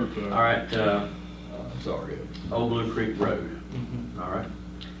 Okay. All right. Sorry. Old Blue Creek Road. All right.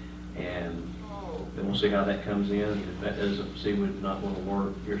 And then we'll see how that comes in. If that doesn't, see, we're not going to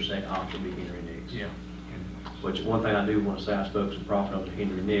work, your second option will be Henry Nix. Yeah. Which one thing I do want to say, I spoke some profit up to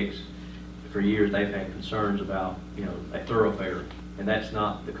Henry Nix. For years, they've had concerns about, you know, a thoroughfare, and that's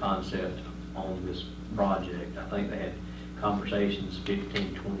not the concept on this project. I think they had conversations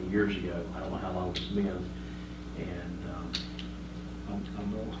 15, 20 years ago. I don't know how long it's been. And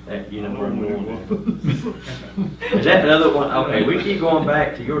that, you know where I'm going with. Is that another one? Okay, we keep going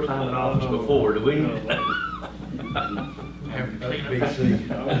back to your time in office before. Do we?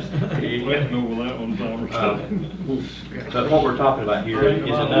 But what we're talking about here is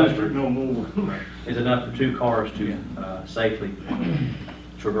enough for two cars to safely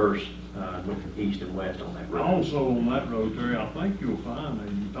traverse east and west on that road. Also on that road, Terry, I think you'll find that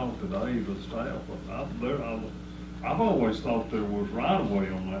you talk to Dave or staff, I've always thought there was right-of-way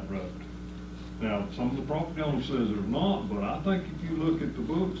on that road. Now, some of the property owners says there's not, but I think if you look at the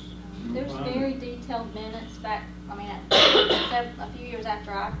books, There's very detailed minutes back, I mean, a few years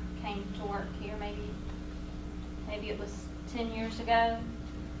after I came to work here, maybe it was 10 years ago,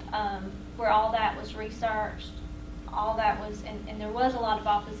 where all that was researched, all that was, and there was a lot of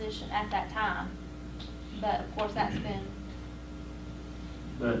opposition at that time. But of course, that's been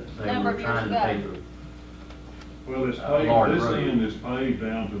But a they number were of years trying to pay ago. for Well, it's large paved, this road. end is paved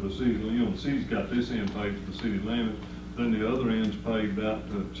down to the city, the city's got this end paved to the city limit, then the other end's paved out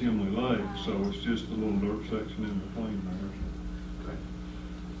to Chimney Lake, so it's just a little dirt section in between there. Okay.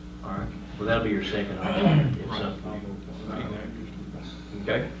 All right, well, that'll be your second item. If Right. something-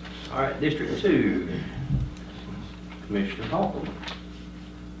 Okay, all right, District 2, Commissioner Hall.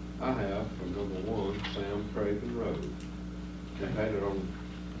 I have, for number 1, Sam Craven Road. We've had it on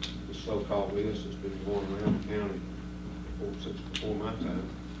the so-called list that's been going around the county since before my time.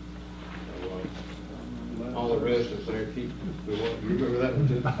 So, all the residents there keep, you remember that one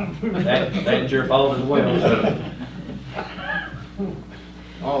too? That's your fault as well, so.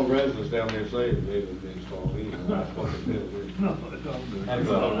 All the residents down there say that they've been installed in, that's what they tell me. No, it don't do. Have,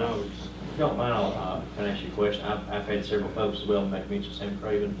 I don't know, it's- If you don't mind, can I ask you a question? I've had several folks as well make mention of Sam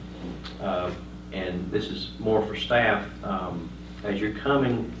Craven, and this is more for staff. As you're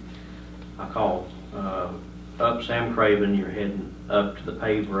coming, I call, up Sam Craven, you're heading up to the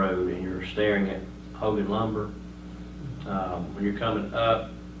paved road, and you're staring at Hogan Lumber. When you're coming up,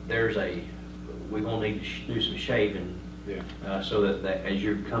 we're gonna need to do some shaving. Yeah. So that as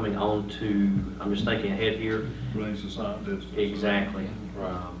you're coming on to, I'm just thinking ahead here. Raise the sight distance. Exactly.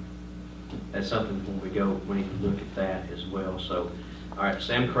 Right. That's something when we go, we need to look at that as well. So, all right,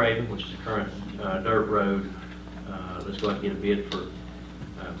 Sam Craven, which is the current dirt road, let's go ahead and get a bid for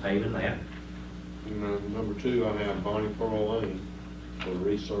paving that. And, number 2, I have Bonnie Pearl Lane for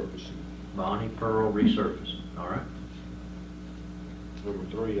resurfacing. Bonnie Pearl resurface, all right? Number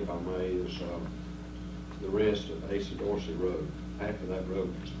 3, if I may, is the rest of AC Dorsey Road. Half of that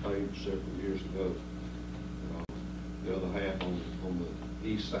road was paved several years ago. The other half on the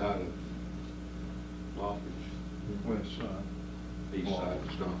east side of Lockridge. West side. East side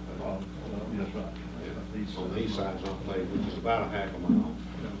is not paved. Yes, right. Yeah. On the east side is not paved, which is about a half a mile.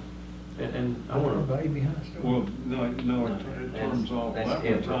 And I want to. Baby behind still. Well, no, it turns off, That's that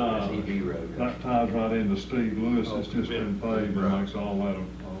F one road, ties, that's EV road. that ties right into Steve Lewis, it's just been paved, and makes all that,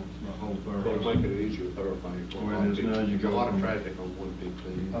 the whole It'll thoroughfare. make it easier thoroughfare for a Well, lot it of is now, people. you There's a go lot of from traffic on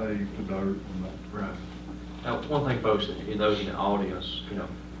 115. Paved to dirt and that. Right. Now, one thing, folks, that those in the audience,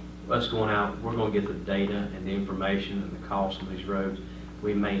 us going out, we're going to get the data and the information and the cost of these roads.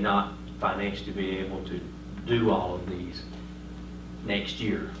 We may not financially be able to do all of these next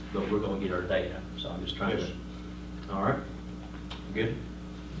year, but we're going to get our data. So I'm just trying Yes. to. All right. Good.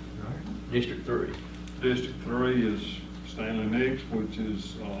 All right. District 3. District 3 is Stanley Nix, which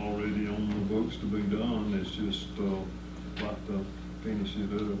is already on the books to be done. It's just like to finish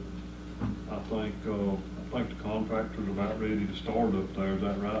it up. I think the contractor's about ready to start up there. Is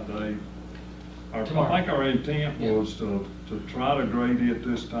that right, Dave? I think our intent was to try to grade it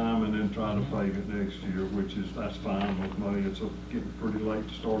this time and then try to pave it next year, that's fine with me. It's getting pretty late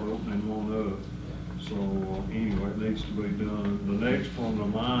to start opening one up. So anyway, it needs to be done. The next one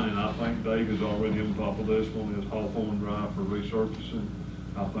of mine, I think Dave is already on top of this one, is Hawthorne Drive for resurfacing.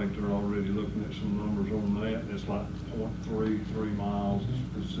 I think they're already looking at some numbers on that. It's like 0.33 miles.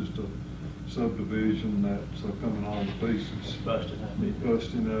 It's just a subdivision that's coming all to pieces.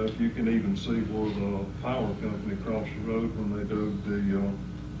 Busting up. You can even see where the power company crossed the road when they dug the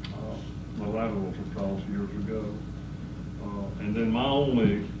laterals across years ago. And then my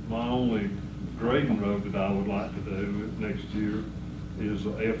only grading road that I would like to do next year is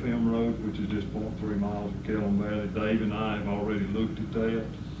the FM road, which is just 0.3 miles of Kellam Valley. Dave and I have already looked at that.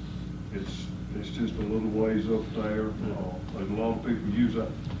 It's just a little ways up there. There's a lot of people use that.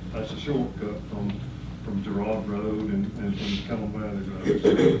 That's a shortcut from Girard Road and from Kellam Valley Road.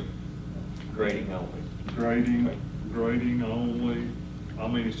 So, Grading only. Grading only. I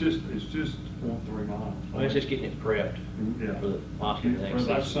mean, it's just 0.3 miles. Well, it's just getting it prepped Yeah. for the possible Well, next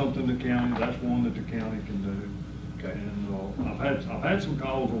that's season. something that's one that the county can do. Okay. And I've had some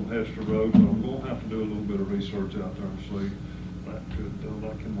calls on Hester Road, so I'm gonna have to do a little bit of research out there and see that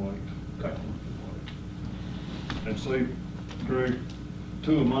can wait. Okay. And see, Greg,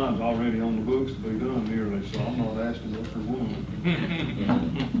 2 of mine's already on the books to be done nearly, so I'm not asking for one.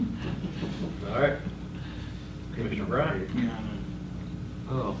 All right. Commissioner Bryant.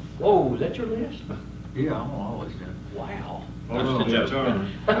 Oh, Whoa, is that your list? yeah, I'm always done. Wow. Motion That's to a joke. adjourn.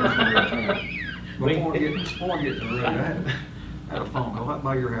 Motion to adjourn. Before I get to the road, I had a phone call out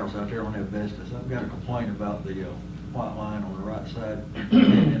by your house out there on asbestos. I've got a complaint about the white line on the right side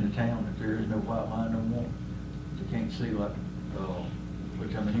in the town, if there is no white line no more, you can't see like,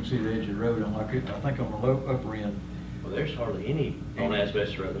 which, I mean, you can see the edge of the road, I think on the upper end. Well, there's hardly any on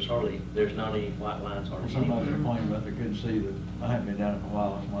Asbestos Road, there's not any white lines hardly Somebody anywhere. complained about they couldn't see that, I haven't been down in a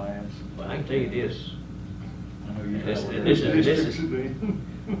while, that's why I asked. Well, I can tell you this, I know you this travel is, there.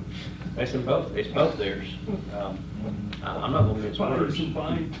 it's both theirs. I'm not gonna mince words.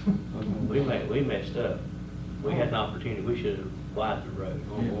 We messed up. We had an opportunity, we should have widened the road.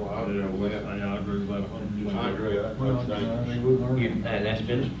 I agree with that 100%. I agree. Well, I mean, we learned. And that's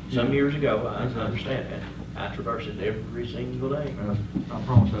been some years ago, I understand that. I traverse it every single day. I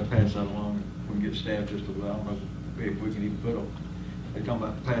promise I'll pass that along, we can get staff just to, I don't know if we can even put them. They talking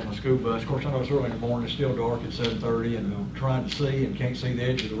about passing a school bus, of course, I know it's early in the morning, it's still dark at 7:30, and trying to see and can't see the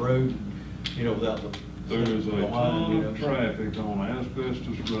edge of the road, you know, without the. There is a the line, ton you know, of traffic on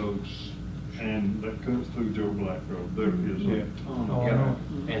Asbestos roads, and that cuts through Joe Black Road. There is a ton Oh, I of. know.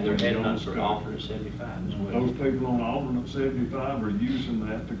 And they're heading up for alternate 75 as well. Those people on alternate 75 are using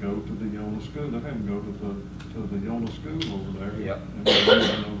that to go to the Yona School. They haven't go to the Yona School over there. Yep. And they're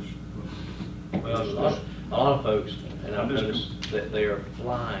using those. Well, a lot of folks, and I've noticed that they are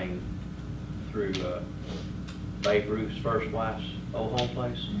flying through Babe Ruth's first wife's old home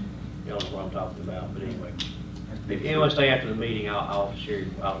place. You know what I'm talking about, but anyway. If you want to stay after the meeting, I'll share,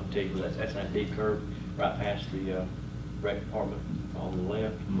 I'll tell you, that's that deep curve right past the rec department on the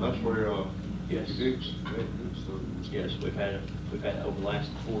left. That's where, Yes. Yes, we've had over the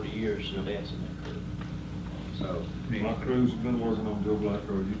last 40 years, no dance in that curve. So. My crews have been working on Joe Black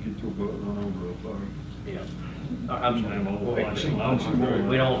Road. You get your butt run over up there. Yeah.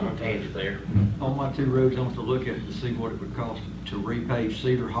 We don't want to tangent there. On my two roads, I want to look at it to see what it would cost to repave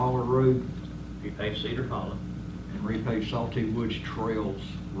Cedar Holler Road Repave Cedar Hollow. and repave Salty Woods Trails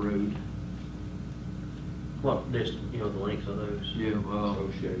Road. What distance, you know, the length of those? Yeah,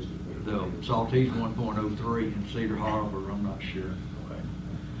 the Salty's 1.03 and Cedar Harbor, I'm not sure. Okay.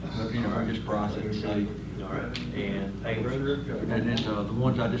 But, you know, I just price it and see. All right. And Paving Road? And then the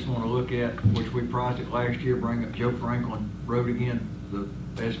ones I just want to look at, which we priced it last year, bring up Joe Franklin Road again, the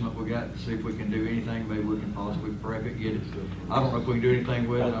estimate we got, to see if we can do anything, maybe we can possibly prep it, get it. I don't know if we can do anything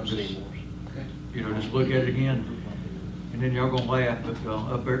with it, I'm just, you know, just look at it again. And then y'all gonna laugh, but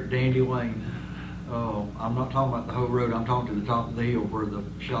up there at Dandy Lane, I'm not talking about the whole road, I'm talking to the top of the hill where the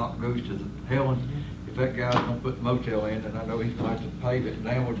shop goes to the Helen. If that guy's gonna put the motel in, then I know he's gonna have to pave it,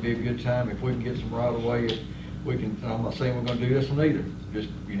 now would be a good time if we can get some right of way, if we can, and I'm not saying we're gonna do this one either, just,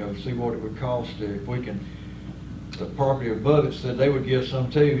 you know, see what it would cost, if we can, the property above it said they would give some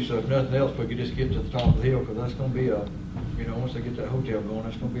too, so if nothing else, we could just get to the top of the hill, because that's gonna be a, you know, once they get that hotel going,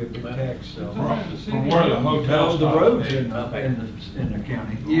 that's gonna be a big tax. From where the hotel The roads in Okay. in the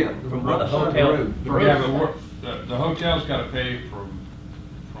county, yeah. From where the right beside hotel- road. Yeah, but the hotel's gotta pay from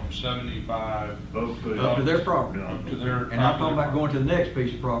 75 Up to their property. up to their. And I'm talking about going to the next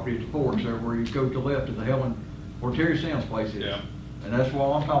piece of property, it's Forks, there where you go to the left of the Helen, where Terry Sims' place is. Yeah. And that's what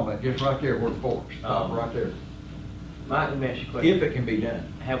I'm talking about, just right there where Forks, stop right there. Mike, let me ask you a question. If it can be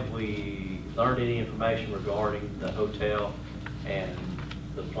done. Have we learned any information regarding the hotel and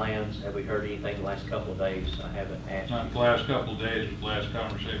the plans? Have we heard anything the last couple of days? I haven't asked you. Not the last couple of days, but the last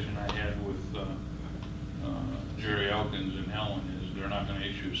conversation I had with Jerry Elkins and Helen is they're not gonna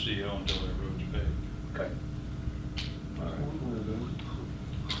issue a CO until that road's paved. Okay. All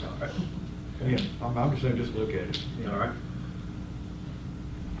right. Yeah, I'm just saying, just look at it. All right.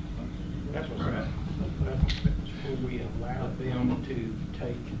 That's what's All right. Will we allow them to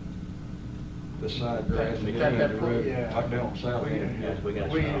take? The side grass and Take the that road, yeah. like down south end. Yes, we got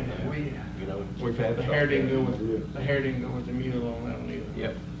to We, stop there. You know. We've had the that. hair didn't go with, the hair didn't go with the mule on that one either.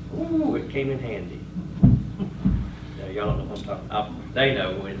 Yep. Ooh, it came in handy. Yeah, y'all know what I'm talking about. They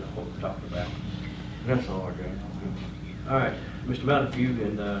know what we're talking about. That's all I got. All right, Mr. Mountainview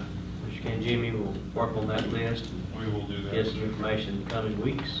and Mr. Ken Jimmy will work on that list. We will do that. Get some information in the coming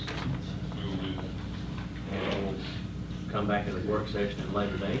weeks. We will do that. And we'll come back at a work session at a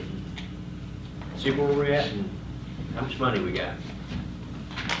later date. And see where we're at and how much money we got.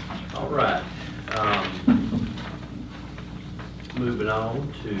 All right. Moving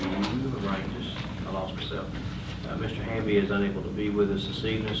on to ranges. I lost myself. Mr. Hamby is unable to be with us this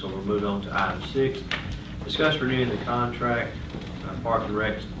evening, so we'll move on to item 6. Discuss renewing the contract, Park and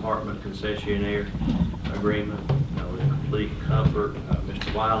Rec Department concessionaire agreement with Complete Comfort.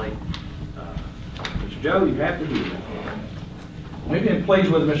 Mr. Wiley. Mr. Joe, you have to do that. We've been pleased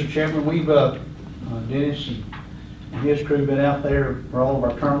with it, Mr. Chairman. We've, Dennis and his crew been out there for all of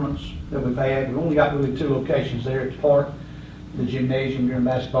our tournaments that we've had. We've only got really 2 locations there at the park, the gymnasium during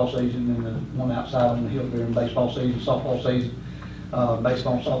basketball season and the one outside on the hill during baseball season, softball season.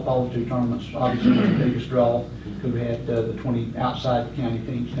 baseball and softball, the two tournaments, obviously was the biggest draw, because we had the 20 outside county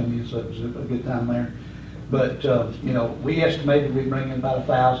teams come in, so it was a good time there. But, you know, we estimated we'd bring in about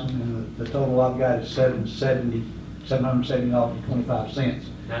 1,000, and the total I've got is $770.25.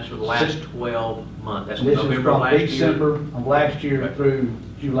 That's for the last 12 months. That's This is November from last year. December of last year through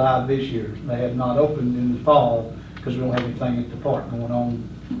July of this year. They have not opened in the fall, because we don't have anything at the park going on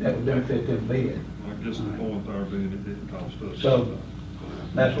that would benefit them bid. I guess the point there being it didn't cost us. So,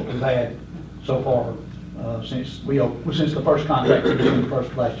 that's what we've had so far, since the first contract was in the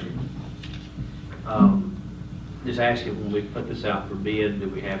first of last year. Just asking, when we put this out for bid, do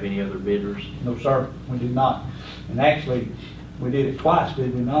we have any other bidders? No, sir, we did not. And actually, we did it twice,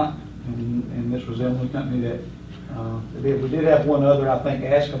 did we not? And this was the only company that did. We did have one other, I think,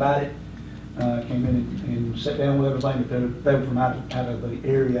 ask about it. Came in and sat down with everything, but they were from out of the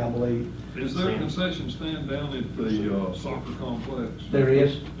area, I believe. Is there a concession stand down at the soccer complex? There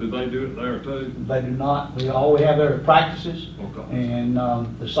is. Do they do it there too? They do not. All we have there are practices. Okay. And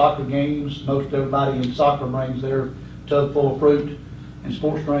the soccer games, most everybody in soccer brings their tub full of fruit and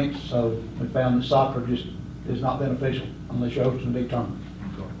sports drinks. So we found that soccer just is not beneficial unless you're hosting a big tournament.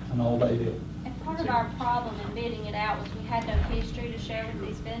 And all they do. And part of our problem in bidding it out was we had no history to share with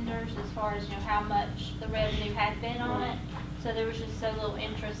these vendors as far as, you know, how much the revenue had been on it. So there was just so little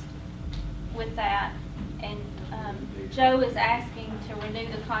interest with that. And Joe is asking to renew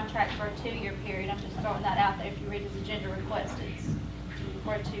the contract for a 2-year period. I'm just throwing that out there. If you read his agenda request, it's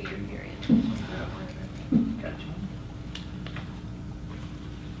for a 2-year period. Gotcha.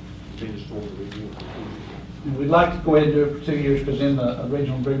 And we'd like to go ahead and do it for 2 years, because in the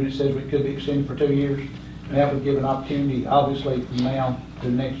original agreement it says we could be extended for 2 years. And that would give an opportunity, obviously, from now to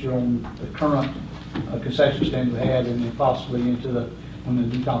next year on the current concession stand we have, and then possibly into when the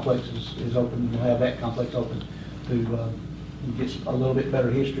new complex is open, we'll have that complex open to get a little bit better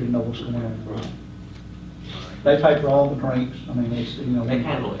history and know what's going on. They pay for all the drinks. I mean, it's, you know. They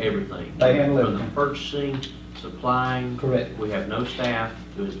handle everything. They handle From everything. the purchasing, supplying. Correct. We have no staff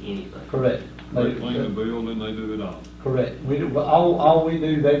doing anything. Correct. They clean the building, they do it all. Correct. We do, all we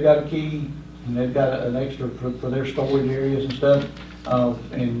do, they've got a key, and they've got an extra for their storage areas and stuff.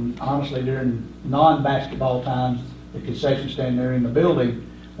 And honestly, during non-basketball times, the concession stand there in the building,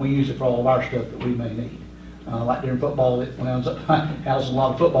 we use it for all of our stuff that we may need. Like during football, it houses a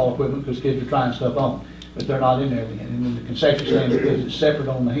lot of football equipment because kids are trying stuff on, but they're not in there then. And then the concession stand, because it's separate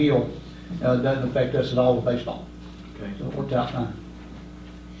on the hill, doesn't affect us at all with baseball. Okay. So it worked out fine.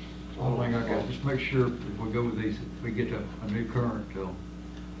 One thing I got, just make sure if we go with these, we get a new current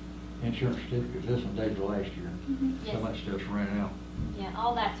insurance certificate. This one dated last year. Yes. So much stuff's running out. Yeah,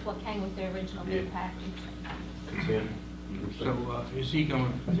 all that's what came with the original bid package. Consent? So, is he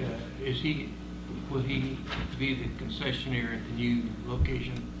going, will he be the concessionaire at the new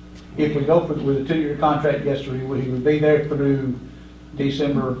location? If we go with a 2-year contract, yes, sir, he would be there through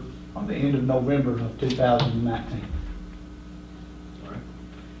December, on the end of November of 2019.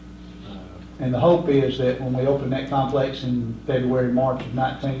 And the hope is that when we open that complex in February, March of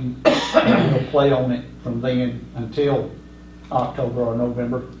 19, we'll play on it from then until October or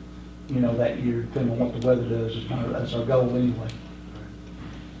November, you know, that year, depending on what the weather does. That's our goal anyway.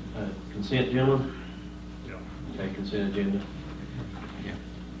 Consent, gentlemen? Yeah. Okay, consent agenda. Yeah.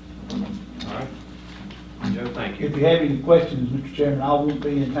 All right. Joe, thank you. If you have any questions, Mr. Chairman, I won't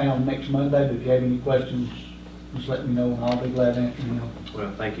be in town next Monday, but if you have any questions, just let me know and I'll be glad to answer them.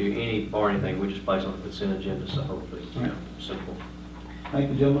 Well, thank you. Any or anything, we just place on the consent agenda, so hopefully, you know, simple.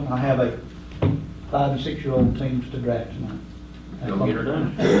 Thank you, gentlemen. I have a 5- and 6-year-old teams to draft tonight. Go get her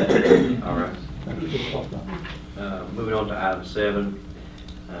done. All right. Moving on to item 7,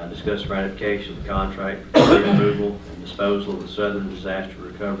 discuss ratification of the contract for debris removal and disposal of the Southern Disaster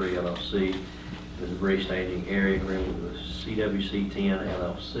Recovery LLC, the debris staging area agreement with CWC 10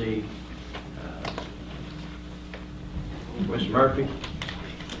 LLC. Mr. Murphy?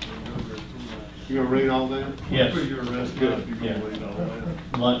 You gonna read all that? Yes. You're arrested. Good. You're gonna read all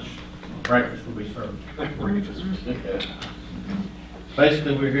that. Lunch, breakfast will be served.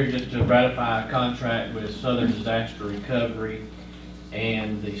 Basically, we're here just to ratify a contract with Southern Disaster Recovery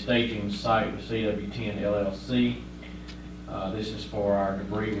and the staging site with CW10 LLC. This is for our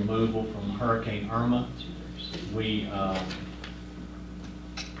debris removal from Hurricane Irma. We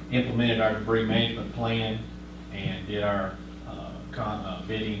implemented our debris management plan and did our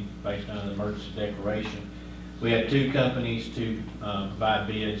bidding based on the emergency declaration. We had 2 companies to provide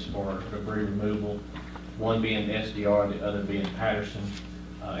bids for debris removal, one being SDR, the other being Patterson.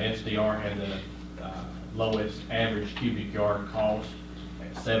 SDR had the lowest average cubic yard cost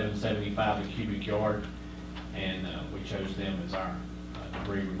at $7.75 a cubic yard. and we chose them as our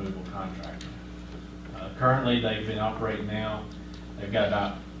debris removal contractor. Currently, they've been operating now, they've got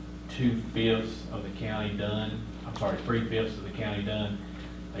about 2/5 of the county done, I'm sorry, 3/5 of the county done.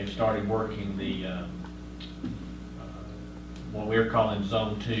 They've started working the, what we're calling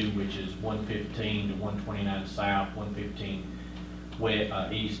Zone 2, which is 115 to 129 south, 115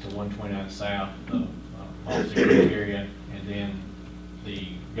 east to 129 south, the Malsey Creek area, and then the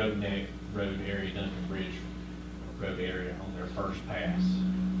Goat Neck Road area, Duncan Bridge Road area on their first pass.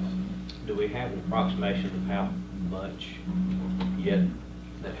 Do we have an approximation of how much yet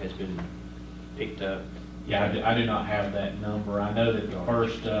that has been picked up? Yeah, I do not have that number. I know that the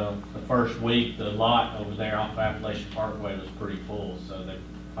first week, the lot over there off Appalachian Parkway was pretty full, so they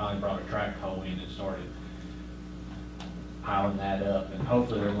finally brought a track hoe in and started piling that up, and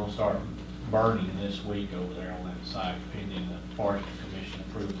hopefully they're gonna start burning this week over there on that site, pending the Forest Commission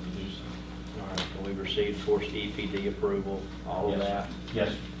approval to do so. All right, well, we've received, of course, EPD approval, all of Yes, that.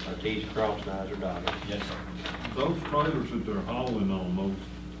 Yes. Our T's crossed, and I's are dotted. Yes, sir. Those trailers that they're hauling on, those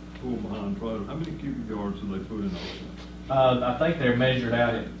pull-behind trailers, how many cubic yards do they put in those? I think they're measured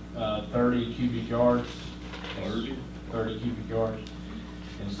out at 30 cubic yards. 30? 30 cubic yards.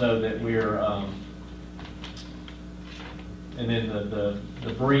 And so that we're, and then the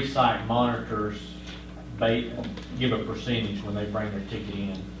debris site monitors give a percentage when they bring their ticket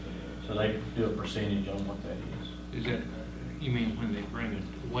in. So they do a percentage on what that is. Is that, you mean when they bring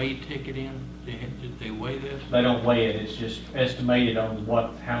a weigh ticket in, did they weigh this? They don't weigh it, it's just estimated on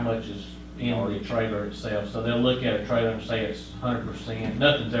how much is in the trailer itself. So they'll look at a trailer and say it's 100%,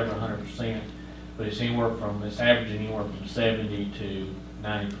 nothing's ever 100%, but it's averaging anywhere from 70 to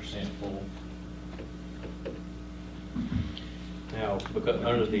 90% full. Now, because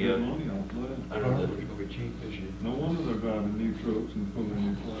under the, Money on that. under the, No wonder they're driving new trucks and pulling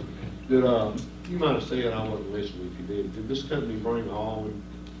new trailers. Did, you might have said, I wasn't listening if you did this company bring all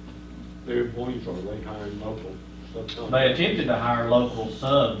their employees, or are they hiring local subcontractors? They attempted to hire local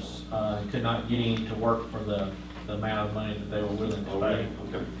subs, and could not get in to work for the amount of money that they were willing to pay.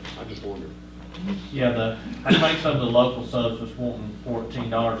 Okay, I just wondered. Yeah, I think some of the local subs was wanting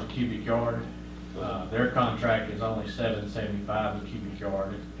 $14 a cubic yard. Their contract is only $7.75 a cubic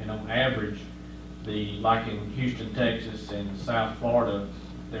yard, and on average, like in Houston, Texas, and South Florida,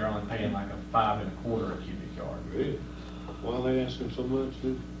 they're only paying like a $5.25 a cubic yard. Really? Why are they asking so much,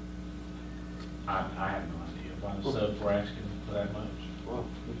 then? I have no idea why the subs were asking for that much. Well,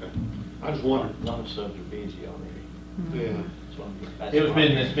 okay. I just wondered. a lot of subs are busy already. Yeah.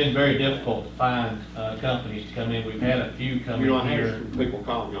 It's been very difficult to find companies to come in. We've had a few come You know, in I here. had some people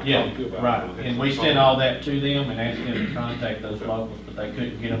call me. Yeah, I'll talk to you about right. it. And we sent all that to them and asked them to contact those locals, but they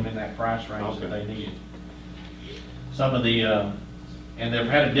couldn't get them in that price range that they needed. Some of the, and they've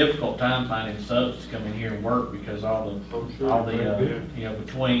had a difficult time finding subs to come in here and work because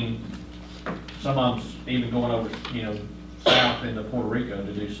between, some of them's even going over, south into Puerto Rico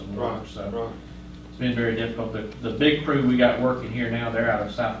to do some work, so. Right. It's been very difficult. The big crew we got working here now, they're out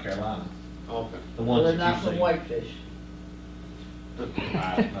of South Carolina. Okay. The ones They're that not you from see. Whitefish. All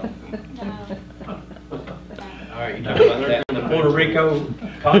right, you talking about that, the Puerto Rico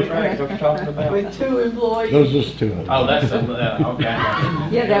contract, what you're talking about? With 2 employees. Those are two. Oh, that's, okay.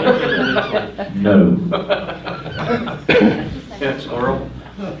 Yeah, that was. No. That's Earl.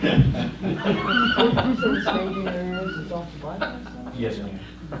 Yes, ma'am.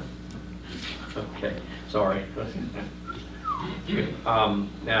 Okay, sorry.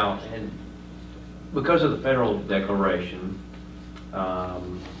 Now, and because of the federal declaration,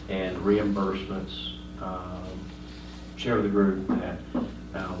 and reimbursements, share with the group that,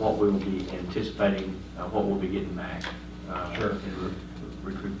 what we will be anticipating, what we'll be getting back. Sure. In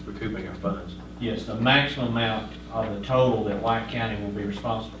recouping our funds. Yes, the maximum amount of the total that White County will be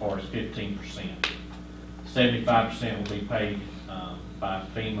responsible for is 15%. 75% will be paid by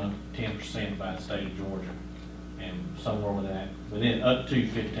FEMA, 10% by the state of Georgia, and somewhere within up to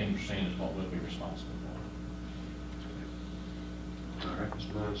 15% is what we'll be responsible for. All right. It's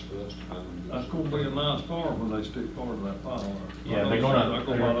nice for us to find them. That's gonna be a nice farm when they stick part of that pile. Yeah, they're gonna- I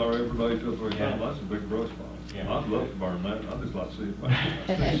go by there every day 2 or 3 Yeah. times, that's a big brush pile. Yeah. I'd love to burn that, I'd just like to see it.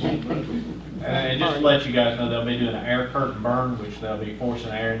 And just to let you guys know, they'll be doing an air curtain burn, which they'll be forcing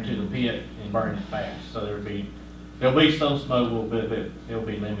air into the pit and burning it fast. So there'll be some smoke, but it'll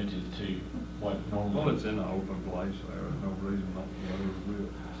be limited to what Well, normally. it's in an open place there, there's no reason not to let it live.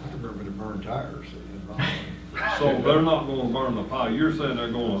 I remember the burned tires. So they're not gonna burn the pile, you're saying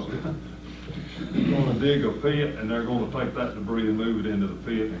they're gonna dig a pit and they're gonna take that debris and move it into the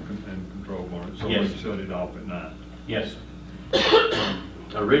pit and control burn it, so they Yes. can shut it off at night. Yes, sir.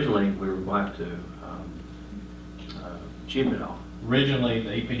 Originally, we were going to chip it off. Originally, the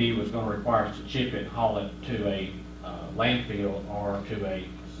EPD was gonna require us to chip it, haul it to a landfill or to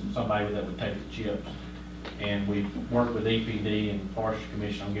somebody that would take the chips. And we've worked with EPD and Forestry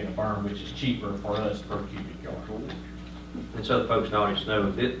Commission on getting a burn, which is cheaper for us per cubic yard. And so the folks in the audience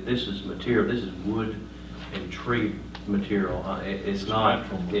know, this is material, this is wood and tree material. It's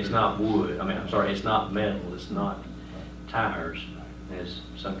not wood, I mean, I'm sorry, it's not metal, it's not tires, as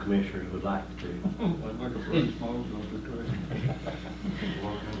some commissioners would like to do.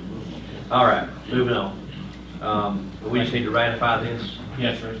 All right, moving on. We just need to ratify this?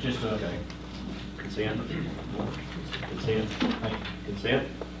 Yes, sir, it's just a, Okay. Consent? Consent? Consent?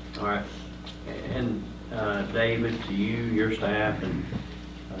 All right. And David, to you, your staff, and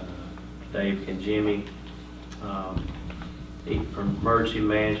Dave and Jimmy, from emergency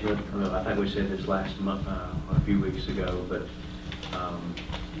management, I think we said this last month, a few weeks ago, but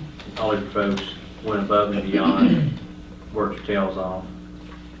all of you folks went above and beyond, worked your tails off,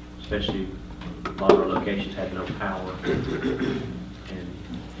 especially a lot of our locations had no power. And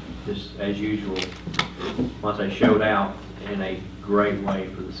just as usual, once they showed out in a great way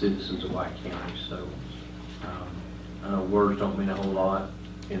for the citizens of White County. So I know words don't mean a whole lot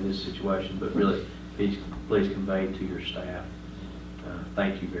in this situation, but really, please convey to your staff.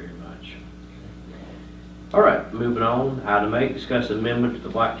 Thank you very much. All right, moving on. Item 8, discuss amendment to the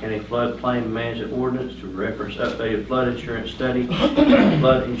White County Floodplain Management Ordinance to reference updated flood insurance study,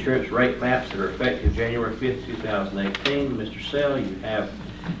 flood insurance rate maps that are effective January 5th, 2018. Mr. Sell, you have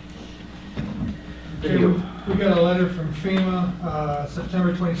Okay, we got a letter from FEMA,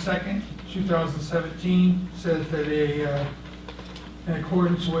 September 22nd, 2017, says that in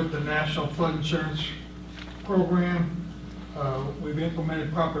accordance with the National Flood Insurance Program, we've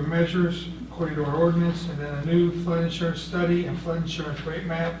implemented proper measures according to our ordinance, and then a new flood insurance study and flood insurance rate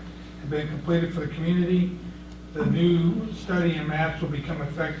map have been completed for the community. The new study and maps will become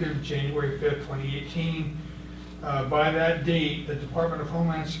effective January 5th, 2018. By that date, the Department of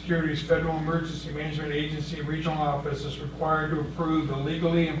Homeland Security's Federal Emergency Management Agency Regional Office is required to approve the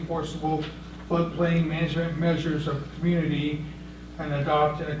legally enforceable floodplain management measures of the community and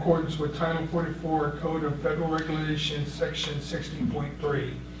adopt in accordance with Title 44 Code of Federal Regulations, Section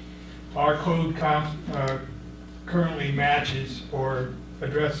 16.3. Our code currently matches or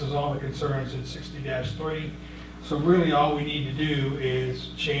addresses all the concerns in 60-3. So really all we need to do is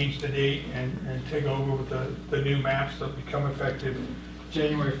change the date and take over with the new maps that become effective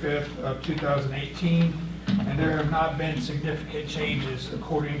January 5th of 2018. And there have not been significant changes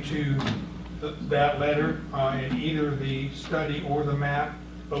according to that letter in either the study or the map.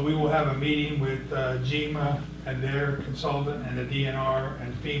 But we will have a meeting with GEMA and their consultant and the DNR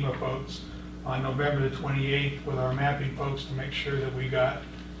and FEMA folks on November the 28th with our mapping folks to make sure that we got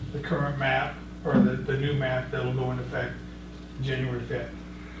the current map or the new map that will go into effect January 5th.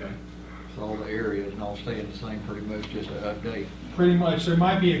 Okay. So all the areas and all staying the same pretty much, just an update. Pretty much. There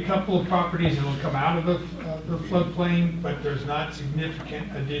might be a couple of properties that will come out of the floodplain, but there's not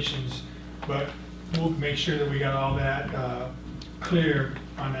significant additions. But we'll make sure that we got all that clear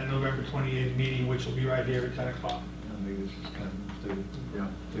on that November 28th meeting, which will be right here at 10 o'clock. I mean, this is coming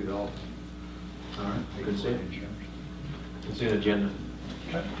through the office. All right, consent. Consent agenda.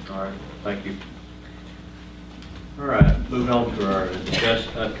 Okay. All right, thank you. All right, moving on to our discuss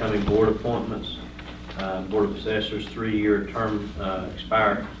upcoming board appointments. Board of Assessors 3-year term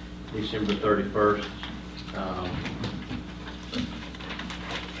expire December 31st.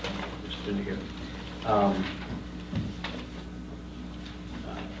 Just in here.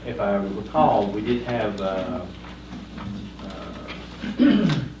 If I recall, we did have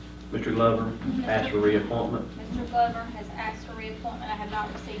Mr. Glover asked for reappointment. Mr. Glover has asked for reappointment. I have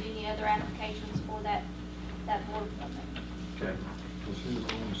not received any other applications for that board appointment. Okay.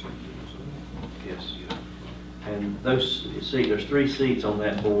 Yes. And those seats, there's 3 seats on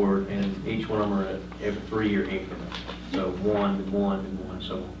that board, and each one of them are at every 3-year increment. So 1 and 1 and 1,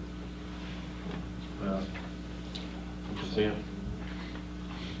 so consent.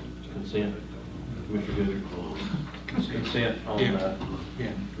 Consent. Mr. Goodrich. Consent on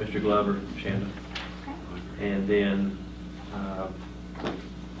Mr. Glover, Shanda. And then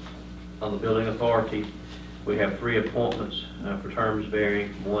on the building authority, we have 3 appointments for terms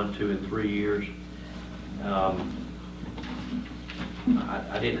varying from 1, 2, and 3 years. I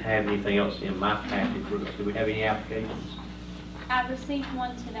didn't have anything else in my package. Do we have any applications? I received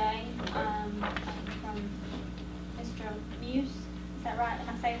one today from Mr. Muse. Is that right? Am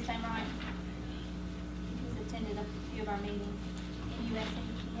I saying his name right? He's attended a few of our meetings in USC.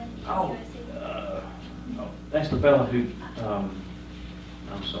 Oh, that's the fellow who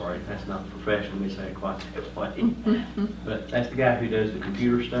I'm sorry, that's not professional, me saying it quite that way. But that's the guy who does the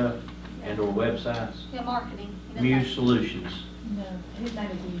computer stuff and or websites. Yeah, marketing. He does Muse that. Solutions. No, his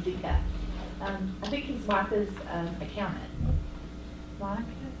name is Muzika. I think his wife is accountant. Monica?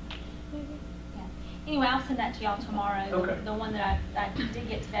 Yeah. Anyway, I'll send that to y'all tomorrow. Okay. The one that I did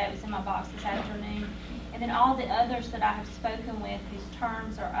get today was in my box this afternoon. And then all the others that I have spoken with whose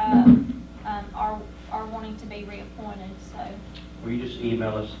terms are up are wanting to be reappointed, so. Will you just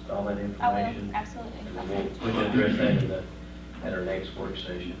email us all that I will, information? absolutely. I'll And send it to we you. can address that at our next work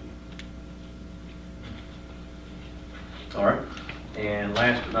session. All right, and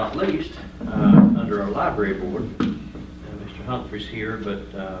last but not least, under our library board, Mr. Humphrey's here, but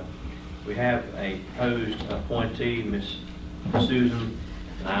we have a proposed appointee, Miss Susan,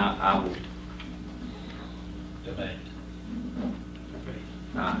 and I will debate.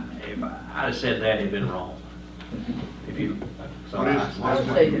 If I'd have said that, it'd been wrong. If you, so I would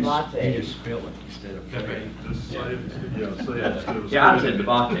say debate. You just spell it instead of. Okay. Just say it, yeah, say it instead of. Yeah, I said debate.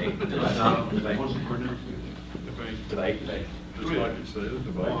 Not debate. What's the pronunciation? Debate. Just like it says,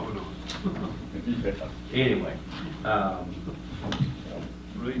 debate. Anyway,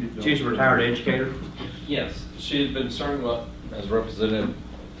 Read it. she's a retired educator. Yes, she had been serving as representative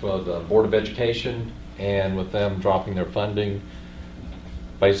for the Board of Education, and with them dropping their funding,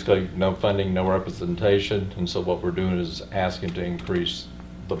 basically no funding, no representation, and so what we're doing is asking to increase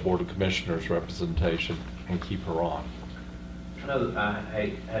the Board of Commissioners representation and keep her on. I know that I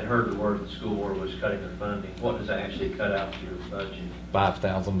had heard the word the school board was cutting their funding. What does that actually cut out to your budget?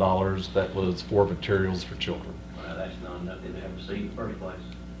 $5,000, that was for materials for children. Well, that's not enough. They didn't have a seat in the first place.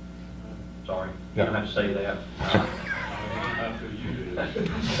 Sorry. You Yeah. don't have to say that.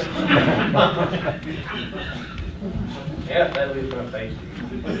 Yeah, that'll be front face.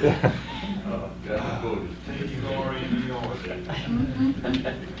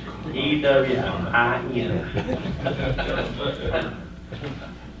 EWIN.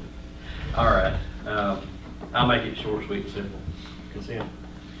 All right, I'll make it short, sweet, and simple. Consent.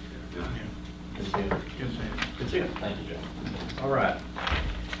 Consent. Consent. Thank you, John. All right.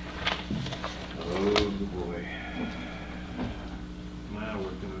 Oh, boy. Now we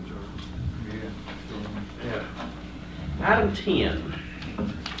can adjourn. Yeah. Item 10.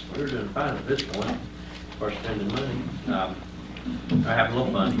 We're doing fine at this point for spending money. I have a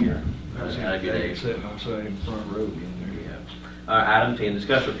little fun here. Had a good day. Sitting on same front row in there. Item 10,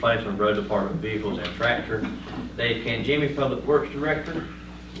 discuss replacement of road department vehicles and tractor. Dave Canjimi, Public Works Director.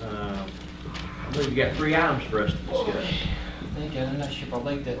 I believe you got 3 items for us to discuss. Thank you. I'm not sure if I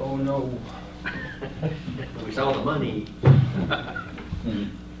like that. Oh, no. We saw the money.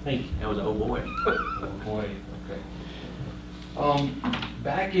 Thank you. That was, oh boy. Oh, boy. Okay.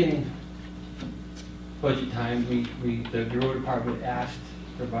 Back in budget time, the road department asked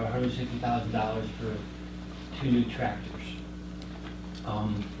for about $160,000 for 2 new tractors.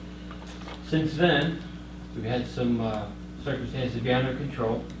 Since then, we've had some circumstances beyond our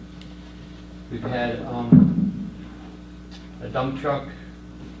control. We've had a dump truck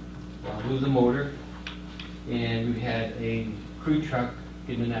lose a motor, and we've had a crew truck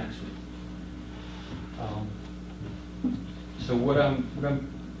get in an accident. So what I'm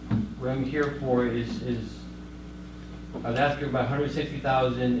here for is I was asking about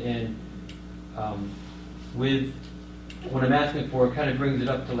 $160,000, and with what I'm asking for, it kind of brings it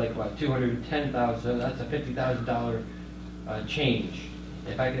up to like what, $210,000. So that's a $50,000 change.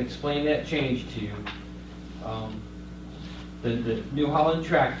 If I can explain that change to you, the New Holland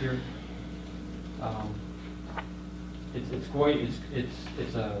tractor, it's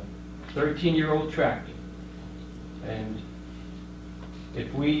a 13-year-old tractor, and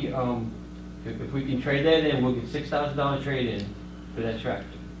if we can trade that in, we'll get $6,000 trade in for that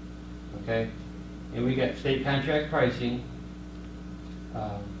tractor. Okay, and we got state contract pricing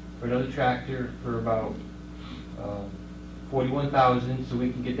for another tractor for about $41,000, so we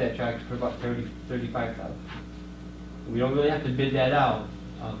can get that tractor for about $35,000. We don't really have to bid that out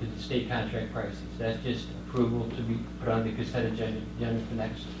because it's state contract prices. That's just approval to be put on the consent agenda for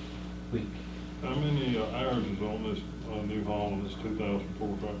next week. How many hours is on this New Holland, this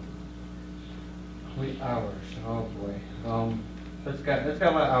 2004 tractor? How many hours? Oh boy. That's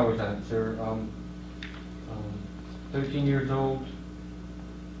got my hours on it, sir. 13 years old.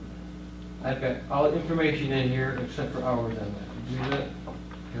 I've got all the information in here except for hours on that. Did you do that?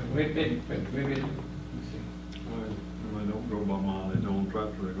 Maybe. Let me see. They don't go by mileage, they don't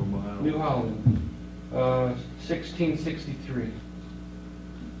tractor, they go by hours. New Holland, 1663.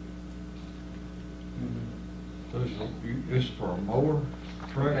 This is for a mower,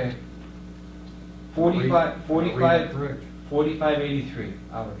 correct? Okay. 45 4,583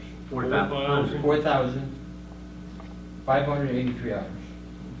 hours. 4,500. 4,583 hours.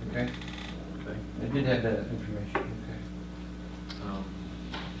 Okay? Okay. I did have that information, okay.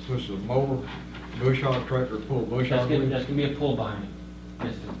 So it's a mower, bush hog tractor, pull bush hog. That's gonna be a pull behind.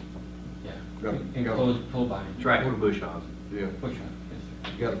 Yes, sir. Yeah. Got it. Enclosed pull behind. Tractor bush hog. Yeah. Push hog, yes,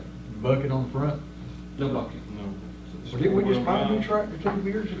 sir. You got a bucket on the front? No bucket. No. Well, didn't we just buy a new tractor 2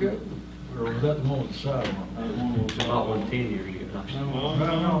 years ago? Or was that the one with the sidearm? Not one 10 years ago. No, I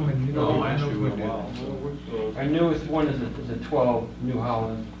mean, you know, I know we did. Our newest one is a 12 New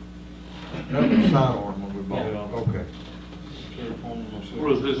Holland. That was the sidearm when we bought it. Yeah. Okay.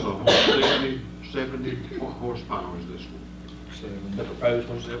 What is this, 70 what horsepower is this one? The proposed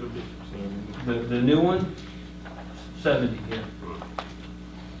one? 70? The new one, 70, yeah.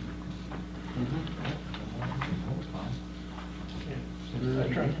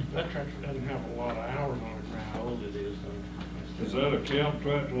 That tractor doesn't have a lot of hours on it for how old it is, though. Is that a camp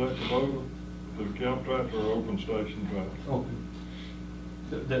tractor like the Kubota? The camp tractor or open station tractor? Open.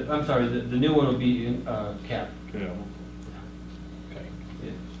 I'm sorry, the new one will be in, cap. Yeah. Okay.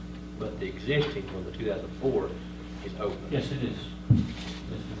 Yeah. But the existing one, the 2004, is open. Yes, it is. Yes,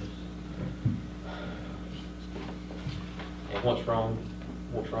 it is. And what's wrong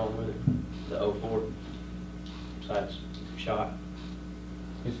with it? The 04, besides shot?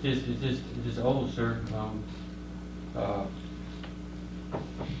 It's just old, sir.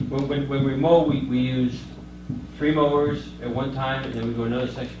 When we mow, we use 3 mowers at one time, and then we go another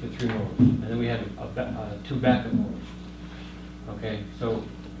section for 3 mowers, and then we have 2 backup mowers. Okay, so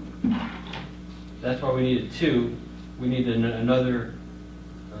that's why we needed 2. We need another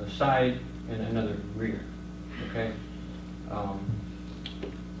side and another rear. Okay.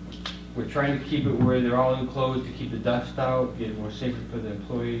 We're trying to keep it where they're all enclosed to keep the dust out, get it more safer for the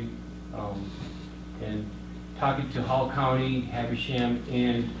employee. And talking to Hall County, Havisham,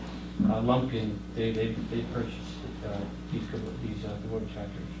 and Lumpkin, they purchased these Kubota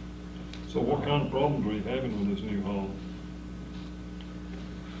tractors. So what kind of problems are you having with this new haul?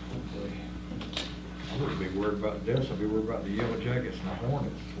 I wouldn't be worried about this, I'd be worried about the yellow jackets and the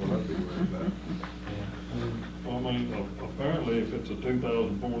hornets, is what I'd be worried about. Well, I mean, apparently if it's a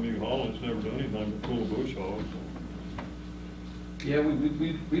 2004 new haul, it's never done anything but pull a bush hog. Yeah,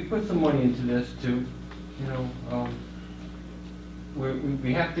 we put some money into this too. You know,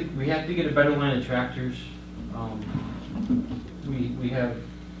 we have to get a better line of tractors. We have,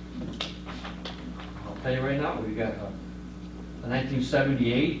 I'll tell you right now, we got a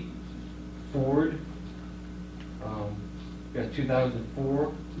 1978 Ford. We got a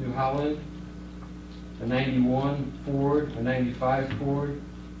 2004 New Holland, a 91 Ford, a 95 Ford,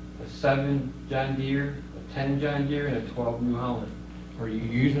 a 7 John Deere, a 10 John Deere, and a 12 New Holland. Are you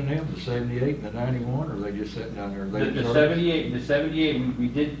using them, the 78 and the 91, or are they just sitting down there? The 78,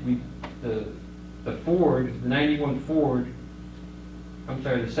 the Ford, the 91 Ford, I'm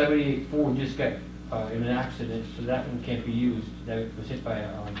sorry, the 78 Ford just got in an accident, so that one can't be used. That was hit by a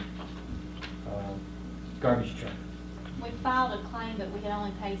garbage truck. We filed a claim, but we could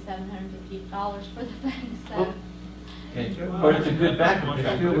only pay $750 for the thing, so. Okay, but it's a good backup. It's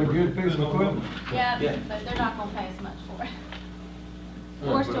still a good piece of equipment. Yeah, but they're not gonna pay us much for it.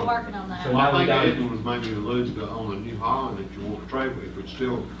 We're still working on that. So Well, now I we think got- Edwin was maybe alluding to on the new Holland that you want to trade with. If it's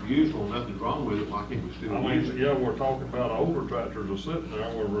still useful, nothing's wrong with it, why can't we still I use mean, it? yeah, we're talking about older tractors are sitting there,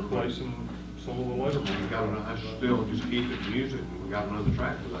 we're replacing some of the later We ones. got enough, that's still just keep it and use it, and we got another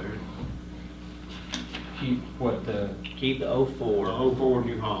tractor there. Keep what Keep the 04. The 04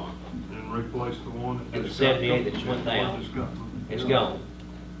 New Holland. And replace the one And the that's 78 that just went down. It's Yeah. gone.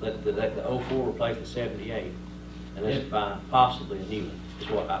 Let the 04 replace the 78, and let's buy possibly a new one, is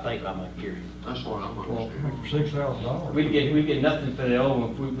what I think I'm hearing. That's what I'm Well, understanding. for $6,000. we get nothing for the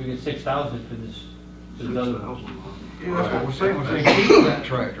old one. We get 6,000 for this other one. Yeah, that's what we're saying, we're saying keep that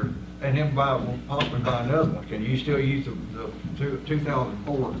tractor and then possibly buy another one. Can you still use the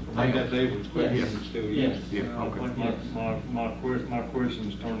 2004? I think that's Edwin's question, Yes. you can still use Yes. it. Yeah, I think my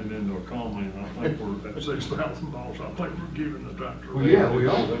question's turning into a comment. I think we're at $6,000. I think we're giving the tractor. Well, yeah, we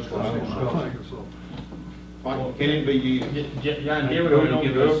are. That's what I I was think so. Why can it be used? John Deere would Put it only on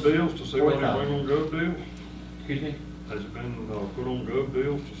give gov us deals to see what they 4,000. bring on gov deals? Excuse me? Has it been put on gov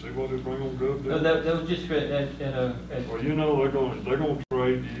deals to see what they bring on gov No, deals? that was just for at Well, you know, they're gonna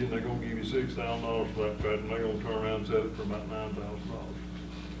trade you, and they're gonna give you $6,000 for that tractor, and they're gonna turn around and sell it for about $9,000.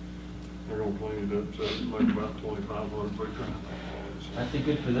 They're gonna clean it up, sell it, make about $2,500 per tractor. I think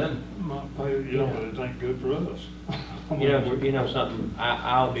good for them. Might pay, you know, but it ain't good for us. You know something,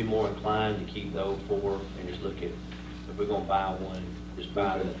 I'll be more inclined to keep the 04 and just look at, if we're gonna buy one, just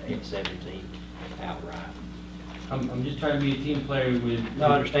buy the 817 outright. I'm just trying to be a team player with. No,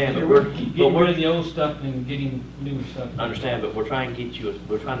 I understand, but Getting rid of the old stuff and getting newer stuff. I understand, but we're trying to get you,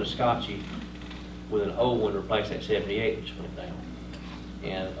 we're trying to scotch you with an old one to replace that 78 that just went down.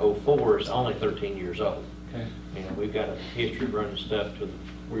 And 04 is only 13 years old. Okay. And we've got a history of running stuff to the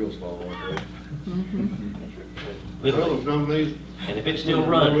wheels fall off. Literally. And if it's still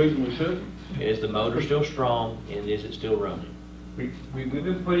running, is the motor still strong, and is it still running? We've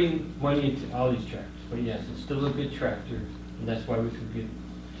been putting money into all these tractors, but yes, it's still a good tractor, and that's why we could get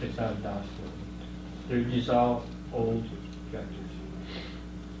 $6,000 for it. They're just all old tractors.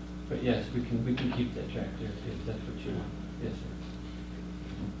 But yes, we can keep that tractor if that's what you want. Yes, sir.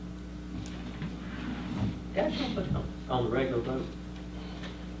 Got something on the regular vote?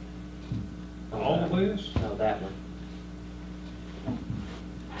 All this? No, that one.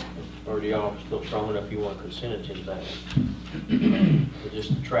 Or do y'all still strong enough you want to consent agenda that one? It's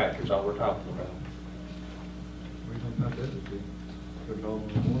just the tractors, all we're talking about. We don't think that would be, put it all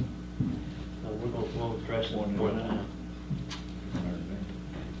in one. No, we're going to address it one time.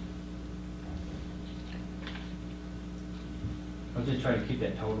 I'm just trying to keep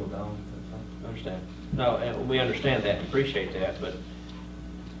that total down. I understand. No, and we understand that and appreciate that, but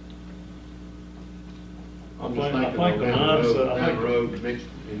I'm just thinking down the road, next,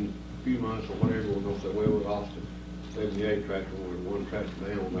 in a few months or whatever, we're gonna say, well, we lost a 78 tractor, we're one tractor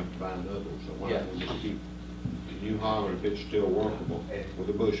down, we'll have to buy another one. So why don't we just keep the new hauler if it's still workable with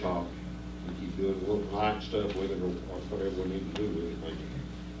a bush hog, and keep doing a little light stuff with it or whatever we need to do with it, maybe.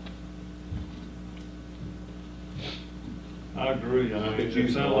 I agree. I mean,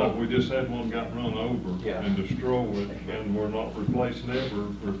 it sounds like we just had one got run over and destroyed, and we're not replacing it, we're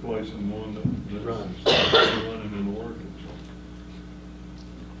replacing one that runs, running and working.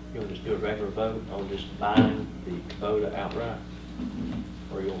 you want to just do a regular vote on just buying the Kubota outright?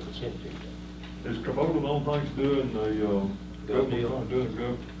 Or you want consent to? Is Kubota on things doing a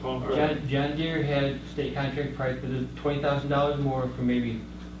contract? John Deere had state contract price, but it's $20,000 more for maybe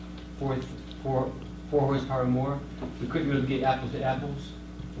four horsepower more. We couldn't really get apples to apples.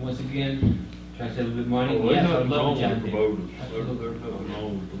 Once again, trying to save a little bit of money. Well, Yes, I there's love nothing John wrong Deere. with Kubotas. There's nothing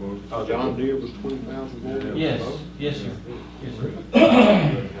wrong with Kubotas. John Deere was 20,000 more? Yes, yes, sir. Yes, sir.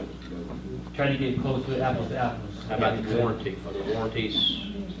 Trying to get close to apples to apples. How about the warranty? Are the warranties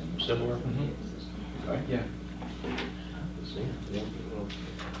similar? Okay. Yeah. Let's see. Kubota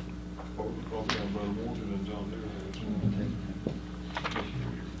probably got a better warranty than John Deere has.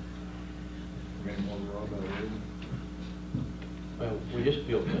 Well, we just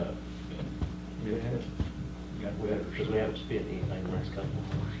built up. Because we haven't spent anything in the last couple of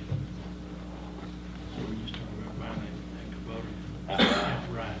months. So we just talking about buying that Kubota.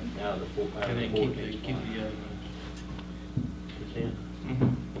 Right. Out of the full power. And then keep the other Consent.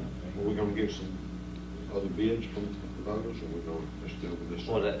 Are we gonna get some other bids from Kubotas, or we gonna just go with this?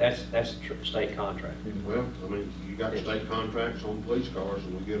 Well, that's state contract. Well, I mean, you got state contracts on police cars,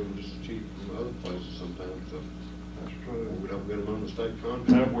 and we get them just as cheap from other places sometimes, so. That's true. We don't get them on the state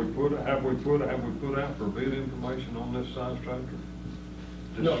contract. Have we put out for bid information on this size tractor?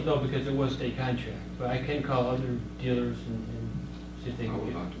 No, because it was state contract, but I can call other dealers and see if they I can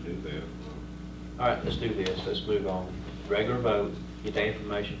would get. like to do that. All right, let's do this. Let's move on. Regular vote, get that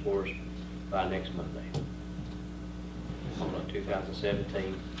information for us by next Monday. On a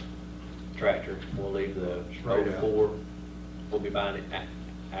 2017 tractor, we'll leave the Straight out. 04. We'll be buying it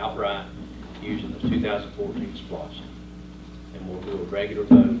outright using the 2014 splosh. And we'll do a regular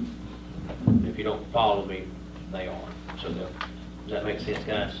vote. If you don't follow me, they are. So does that make sense,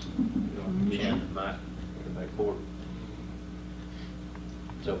 guys? Shannon, Mike, everybody for it?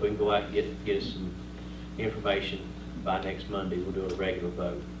 So if we can go out and get us some information by next Monday, we'll do a regular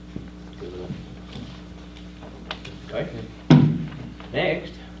vote. Okay.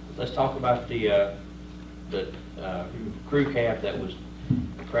 Next, let's talk about the crew cab that was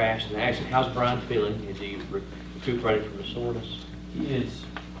crashed. And actually, how's Brian feeling? Is he recuperating from the soreness? He is.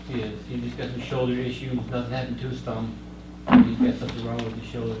 He just got some shoulder issues. Nothing happened to his thumb. He's got something wrong with his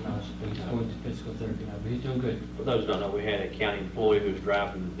shoulder now, so he's going to physical therapy now, but he's doing good. For those who don't know, we had a county employee who was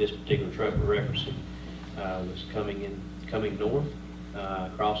driving this particular truck we're referencing, was coming north,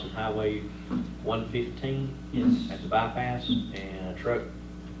 crossing Highway 115. Yes. At the bypass, and a truck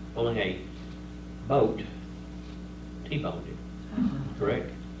pulling a boat T-boned him, correct?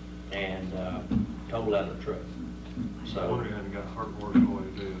 And tumbled out of the truck. I wonder he hadn't got hurt worse than what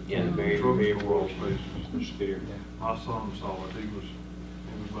he did. Yeah, very world worse. spaces. My son saw it. He was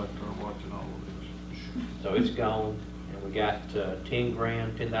back there watching all of this. So it's gone, and we got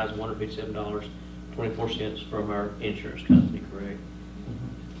 $10,157, 24 cents from our insurance company, correct?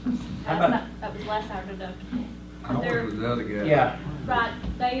 That was less our deductible. I went They're- with the other guy. Yeah. Right,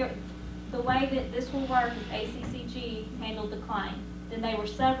 the way that this will work is ACCG handled the claim. Then they will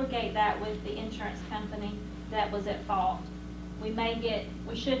subrogate that with the insurance company that was at fault. We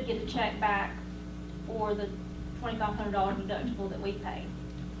should get a check back for the $2,500 deductible that we paid.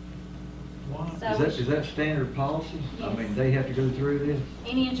 So Is that standard policy? I Yes. mean, they have to go through this?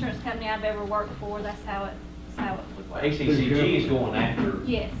 any insurance company I've ever worked for, that's how it would work. ACCG is going after,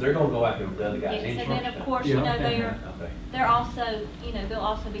 Yes. they're gonna go after the other guy's Yes, and insurance. then of course, Yeah, Okay. they're also, they'll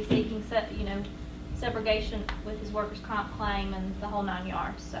also be seeking, subrogation with his workers' comp claim and the whole 9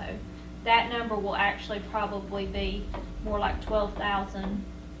 yards. So that number will actually probably be more like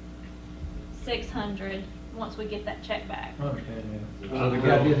 12,600 once we get that check back. I understand that. So the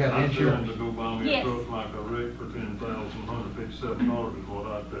guy did have insurance? To go buy me a Yes. truck like a wreck for $10,157 is what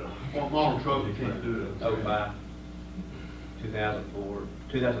I tell. What model truck you can't do that? 05, 2004,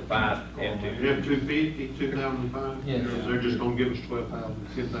 2005 F2. F-250, 2005? Yes. They're just gonna give us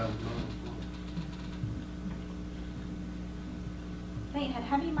 $10,000. I think it had,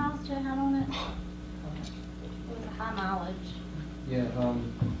 how many miles did it have on it? It was a high mileage. Yeah,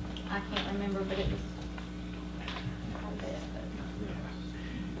 I can't remember, but it was quite a bit.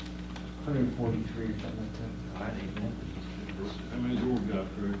 143 or something like that. I didn't know. How many yours got,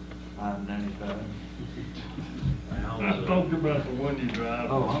 Craig? 595. I talked about the one you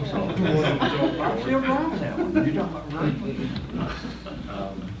drive. Oh, I'm sorry. The one on the golf I'm still cart. driving that one. You're talking about running.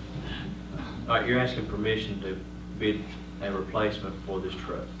 All right, you're asking permission to bid a replacement for this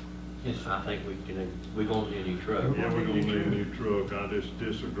truck. Yes, sir. I think we're gonna need a new truck. Yeah, we're gonna need a new truck. I just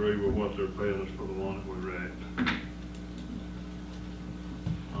disagree with what they're paying us for the one that we wrecked.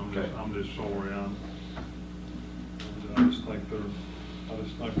 I'm just sorry, I just think they're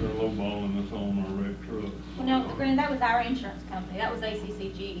lowballing us on our wrecked truck. Well, no, granted, that was our insurance company. That was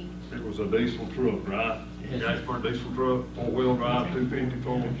ACCG. It was a diesel truck, right? Yes. Guys, for a diesel truck, four-wheel drive,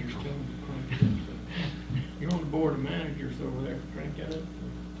 254. You're on the board of managers over there, Frank, got it?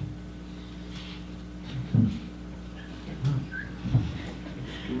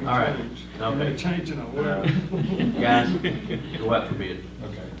 All right, Okay. okay. Changing our world. Guys, go out for bid.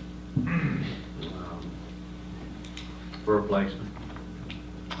 Okay. For replacement.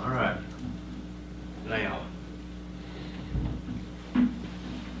 All right. Now,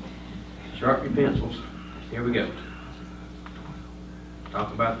 sharp your pencils. Here we go.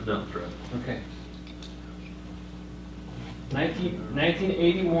 Talk about the dump truck. Okay.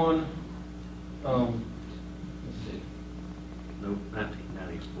 1981, let's see, Nope,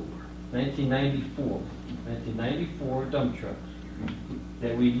 1994. 1994 dump trucks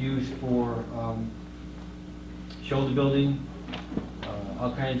that we use for shoulder building,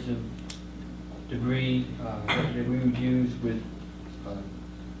 all kinds of debris that we would use with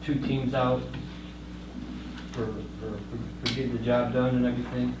 2 teams out for getting the job done and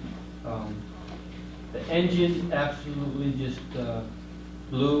everything. The engine absolutely just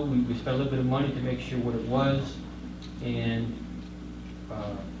blew. We spent a little bit of money to make sure what it was, and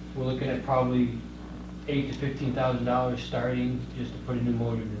we're looking at probably $8,000 to $15,000 starting just to put a new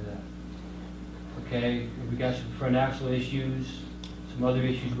motor into that. Okay, we got some front axle issues, some other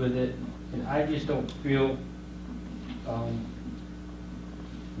issues with it, and I just don't feel that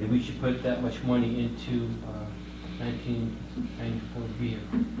we should put that much money into 1994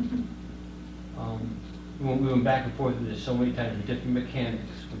 vehicle. We went back and forth with this so many times with different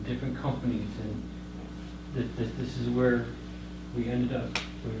mechanics, with different companies, and this is where we ended up.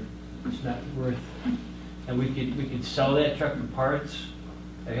 Where it's not worth, and we could sell that truck for parts.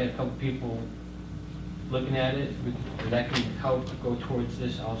 I had a couple people looking at it. That can help go towards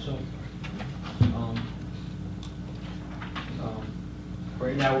this also.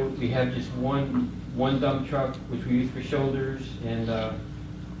 Right now we have just one dump truck which we use for shoulders, and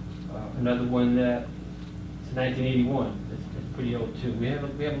another one that it's 1981. It's pretty old too. We have a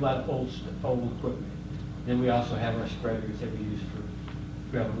lot of old equipment. Then we also have our spreaders that we use for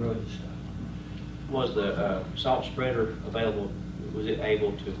gravel roads and stuff. Was the salt spreader available? Was it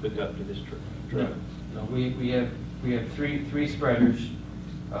able to hook up to this truck? No, we have three spreaders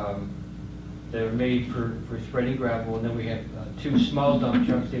that are made for spreading gravel, and then we have 2 small dump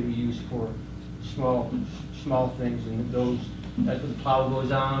trucks that we use for small things, and that's what the plow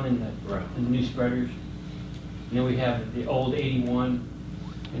goes on, and the new spreaders. And then we have the old 81,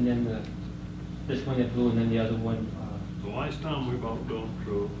 and then this one that blew, and then the other one. The last time we bought a dump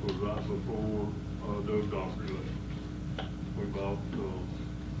truck was right before Doug Dockery left. We bought,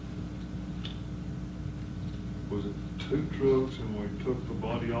 was it 2 trucks, and we took the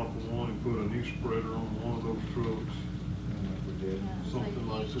body off of one and put a new spreader on one of those trucks. Something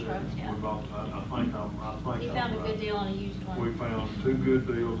like used that. truck, yeah. We bought, I think You I'm found a right. good deal on a used one. We found 2 good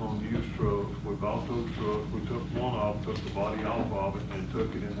deals on used trucks. We bought those trucks. We took one off, took the body off of it, and took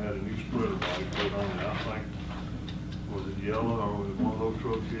it and had a new spreader body put on it. I think, was it yellow or was it one of those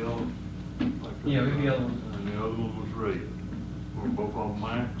trucks yellow? Yeah, it was yellow. And the other one was red. We're both on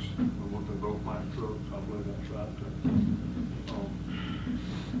Max. We went to both Max trucks. I believe that's right too.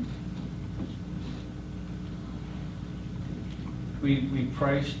 We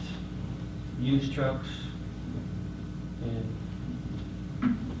priced used trucks, and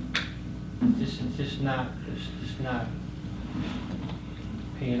it's just not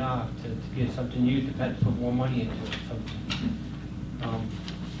paying off to get something used. We've had to put more money into it.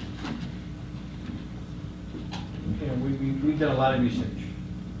 You know, we've done a lot of research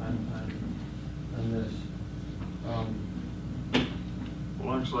on this.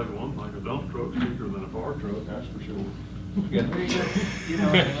 Well, like I say, one thing, a dump truck's cheaper than a fire truck, that's for sure. You know,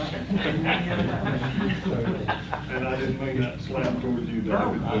 And I didn't mean that slap towards you,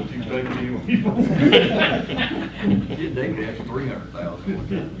 David, but you take me away. Did David have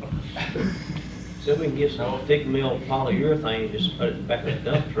 300,000? So we can get some thick mill polyurethane, just put it in the back of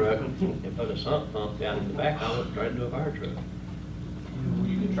the dump truck and put a sump pump down in the back of it, try to do a fire truck.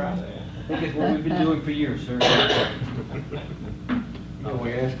 You can try that. I think it's what we've been doing for years, sir. You know,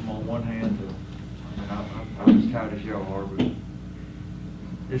 we asked them on one hand to, I'm as tight as y'all are, but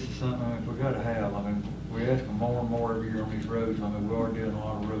this is something, if we gotta have, we ask them more and more every year on these roads. We are doing a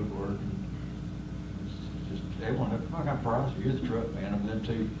lot of road work. And it's just, they want to, what kind of price, you're the truck man, and then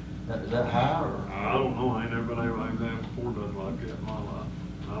too, is that high or? I don't know, I ain't never been able to have before done like that in my life.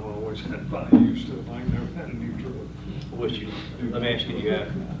 I've always had to buy used stuff, I ain't never had a new truck. Let me ask you,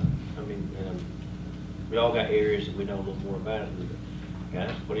 we all got areas that we know a little more about it.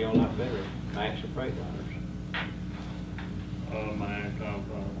 Guys, what do y'all like better, Max or Freightliners? Mac, I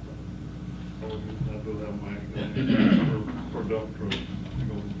do have Mac, for dump truck, if you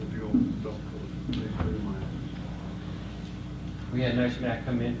go dump truck, they do Mac. We had a nice Mac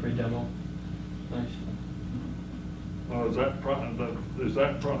come in for a demo. Nice. Who was that price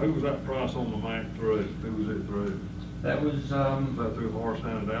on the Mac through? Who was it through? That was, Was that through Harrison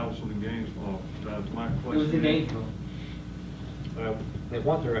and Allison and Gainesville, down to Mac Place? it was in Gainesville.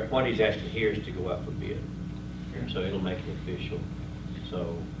 What he's asking here is to go out for bid, so it'll make it official.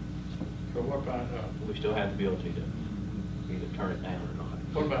 So But what about, we still have the ability to either turn it down or not.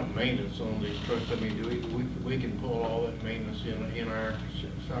 what about maintenance on these trucks? I mean, we can pull all that maintenance in our,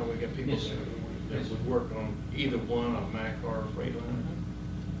 so we got people Yes, sir. that would work on either one, a Mac or a Freightliner?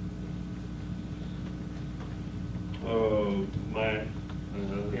 Mac,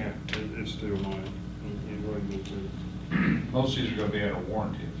 Yeah. it's still Mac. He's ready to do it. Most of these are gonna be under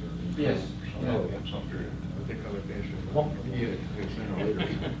warranty. Yes. Some period. What they call it,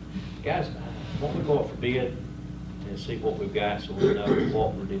 Guys, why don't we go out for bid and see what we've got, so we know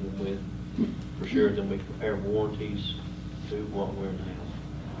what we're dealing with for sure, then we compare warranties to what we're now,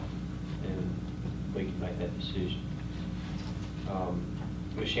 and we can make that decision.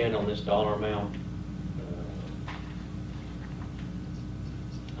 Ms. Shannon, on this dollar amount,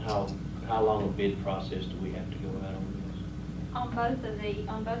 how long a bid process do we have to go out on this? On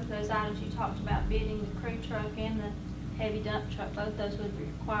both of those items you talked about, bidding the crew truck and the heavy dump truck, both those would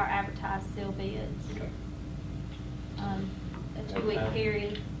require advertised sealed bids. Okay. A 2-week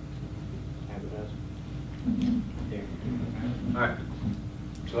period. Advertise? There. All right,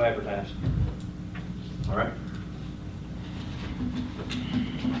 so advertise. All right.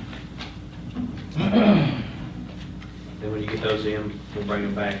 Then when you get those in, we'll bring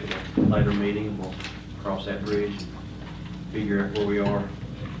them back at a later meeting, and we'll cross that bridge and figure out where we are.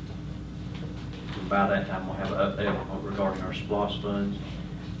 And by that time, we'll have an update regarding our SPOS funds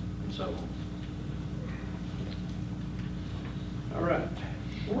and so on. All right.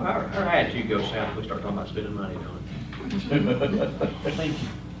 Well, our attitude goes south if we start talking about spending money, don't it? Thank you.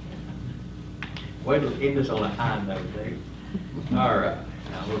 Way to end this on a high note, Dave. All right,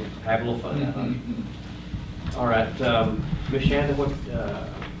 now we'll have a little fun out of it. All right, Ms. Shannon,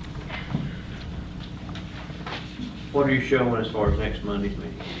 what are you showing as far as next Monday's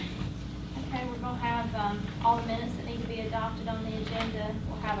meeting? Okay, we're going to have all the minutes that need to be adopted on the agenda.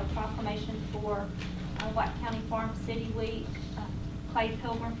 We'll have a proclamation for White County Farm City Week. Clay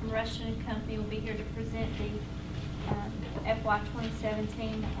Pilgrim from Rushton & Company will be here to present the FY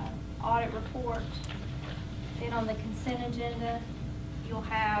 2017 audit report. Then on the consent agenda, you'll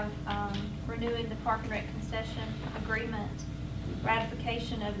have renewing the Park and Rec concession agreement,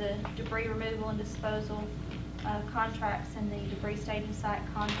 ratification of the debris removal and disposal contracts and the debris staging site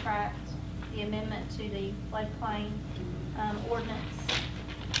contract, the amendment to the floodplain ordinance,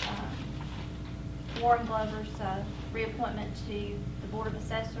 Warren Glover's reappointment to the Board of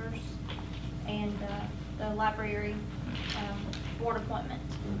Assessors, and the library board appointment.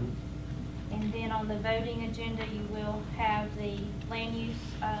 And then on the voting agenda, you will have the land use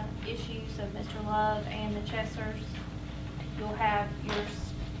issues of Mr. Love and the Chessers. You'll have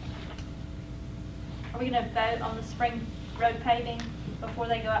yours. Are we going to vote on the spring road paving before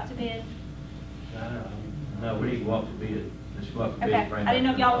they go out to bid? No, we need to go up to bid. Let's go up to bid. Okay, I didn't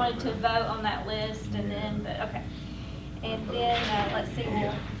know if y'all wanted to vote on that list and then, but, okay. And then, let's see,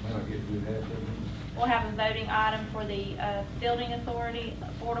 we'll have a voting item for the building authority,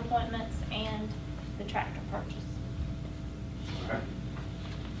 board appointments, and the tractor purchase. Okay.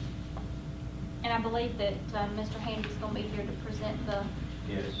 And I believe that Mr. Handy's going to be here to present the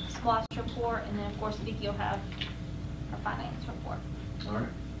Yes. SPLOST report, and then, of course, Vicki will have her finance report. All right.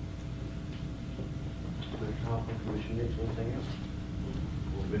 Mr. Hoffman, Commissioner Nix, anything else?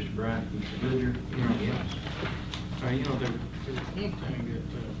 Well, Mr. Bryant, Mr. Goodyear, anything else? You know, there was one thing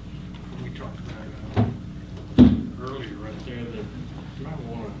that we talked about earlier right there that you might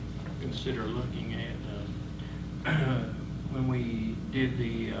want to consider looking at. When we did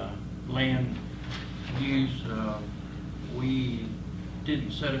the land use, we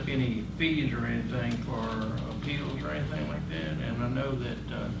didn't set up any fees or anything for appeals or anything like that. And I know that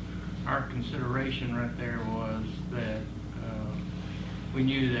our consideration right there was that we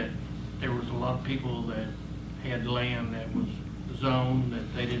knew that there was a lot of people that had land that was zoned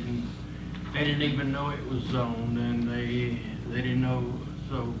that they didn't even know it was zoned, and they didn't know.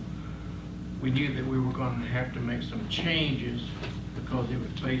 So we knew that we were going to have to make some changes because it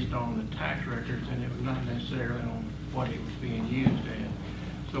was based on the tax records and it was not necessarily on what it was being used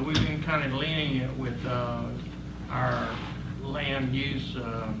as. So we've been kind of leaning it with our land use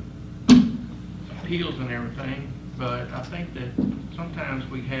appeals and everything, but I think that sometimes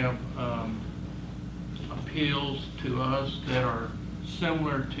we have appeals to us that are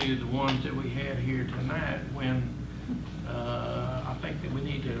similar to the ones that we had here tonight, when I think that we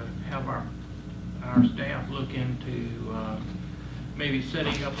need to have our staff look into maybe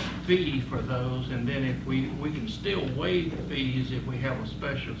setting up a fee for those, and then if we can still waive fees if we have a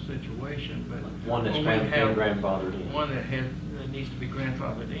special situation, but one that's grandfathered in. One that needs to be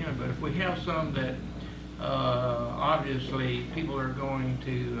grandfathered in. But if we have some that obviously people are going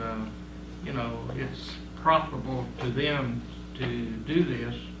to, you know, it's profitable to them to do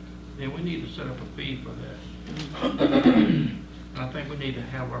this, then we need to set up a fee for that. I think we need to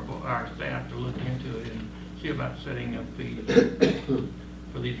have our staff to look into it and see about setting up fees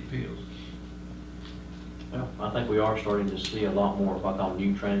for these appeals. Well, I think we are starting to see a lot more what I call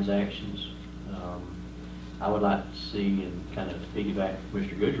new transactions. I would like to see, and kind of piggyback what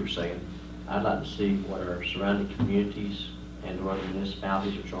Mr. Goodyear was saying, I'd like to see what our surrounding communities and the other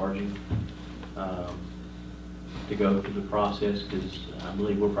municipalities are charging to go through the process, because I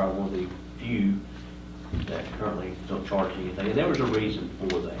believe we're probably one of the few that currently don't charge anything. And there was a reason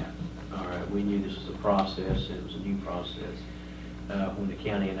for that. All right, we knew this was a process, and it was a new process when the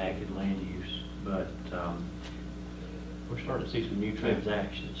county enacted land use. But we're starting to see some new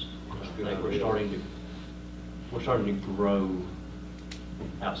transactions. I think we're starting to grow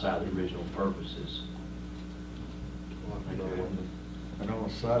outside the original purposes. And on a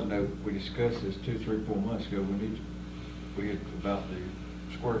side note, we discussed this 2, 3, 4 months ago. We had about the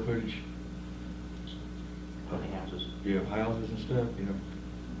square footage. Houses. Yeah, houses and stuff. You know,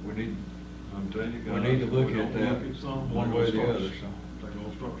 we need. I'm telling you, we need to look at that one way or the other. So they're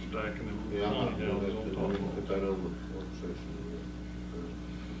gonna start stacking them. Yeah, I'm not doing that, put that on the work session.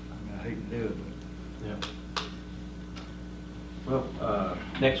 I hate to do it, but. Yeah. Well,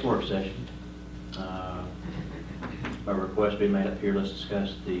 next work session, a request being made up here, let's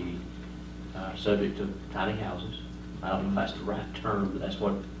discuss the subject of tiny houses. I don't know if that's the right term, but that's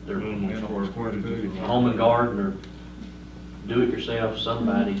what they're home and garden, or do it yourself,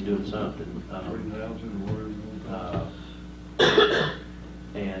 somebody's doing something.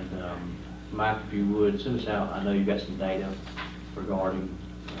 And Mike, if you would, send us out, I know you've got some data regarding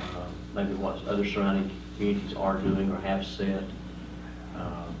maybe what other surrounding communities are doing or have said.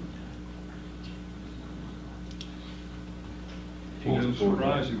 It'll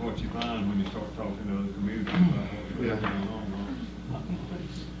surprise you what you find when you start talking to other communities about what's going on.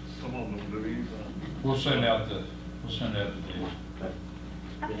 Some of them don't do anything. We'll send out the deal. Okay.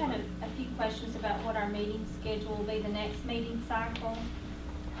 I've had a few questions about what our meeting schedule will be the next meeting cycle.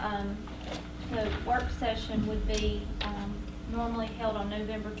 The work session would be normally held on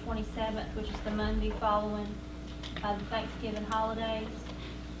November 27th, which is the Monday following the Thanksgiving holidays.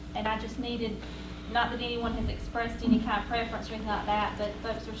 And I just needed not that anyone has expressed any kind of preference or anything like that, but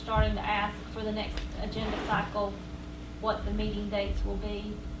folks are starting to ask for the next agenda cycle what the meeting dates will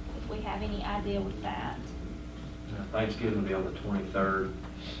be, if we have any idea with that. Thanksgiving will be on the 23rd.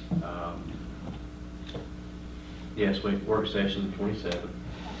 Yes, work session the 27th.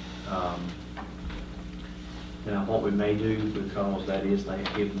 Now, what we may do, because that is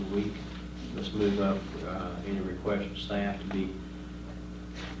Thanksgiving week, let's move up any request from staff to be,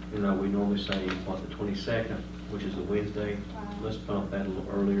 we normally say, the 22nd, which is a Wednesday. Let's bump that a little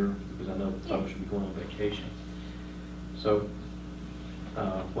earlier, because I know folks will be going on vacation. So,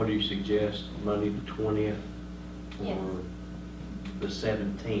 what do you suggest, Monday the 20th, or Yes. the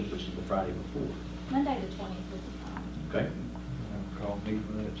 17th, which is the Friday before? Monday the 20th would be fine. Okay. Call me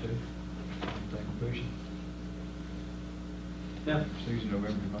for that too. Think we're pushing. Yeah. Season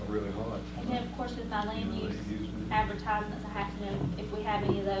November's not really hot. And then, of course, with my land You know, use they use it. advertisements, I have to know if we have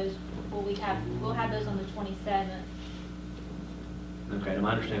any of those. We'll have those on the 27th. Okay, now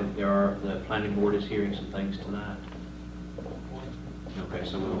I understand that the planning board is hearing some things tonight. Okay,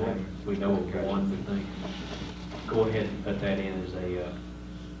 so we know one good thing. Go ahead and put that in as a,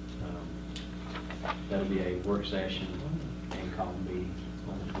 that'll be a work session and call meeting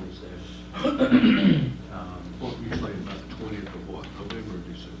on the 27th. What were you saying about the 20th of what, November or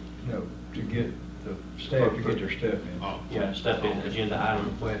December? No, to get the staff to get their stuff in. Oh. Yeah, stuff in agenda item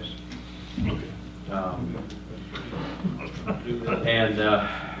request. And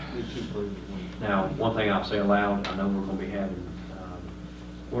now, one thing I'll say aloud, I know we're going to be having,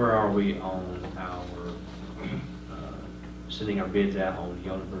 where are we on our, sending our bids out on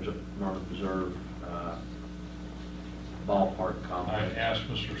Yonah Preserve ballpark I complex? asked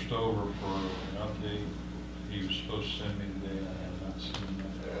Mr. Stover for an update. He was supposed to send me today, and I have not seen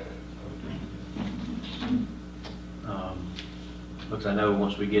that. Because I know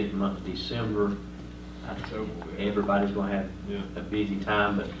once we get to the month of December, everybody's going to have a busy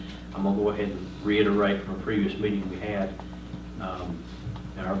time, but I'm going to go ahead and reiterate from a previous meeting we had.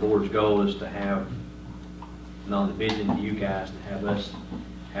 And our board's goal is to have, not only bidding to you guys, to have us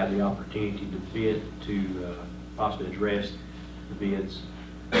have the opportunity to bid, to possibly address the bids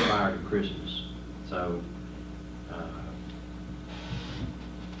prior to Christmas. So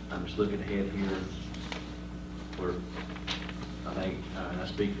I'm just looking ahead here. I think, and I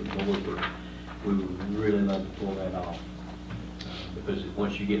speak for the board, we would really love to pull that off. Because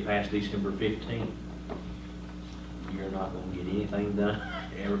once you get past December 15th, you're not going to get anything done.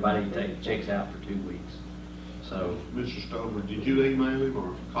 Everybody checks out for 2 weeks. So, Mr. Stover, did you email him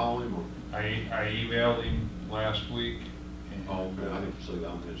or call him or? I emailed him last week. Oh, okay, I didn't see that,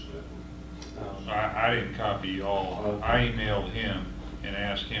 I missed that one. I didn't copy y'all. I emailed him and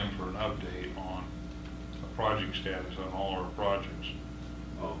asked him for an update on the project status on all our projects.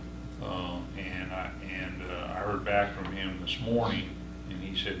 Oh. I heard back from him this morning, and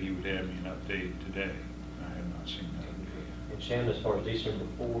he said he would have me an update today. I have not seen that update. and Shannon, as far as December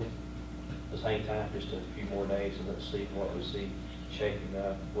 4th, let's hang tight just a few more days and let's see what we see shaping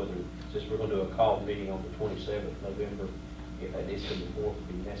up. Whether, since we're going to do a call meeting on the 27th of November, if that December 4th would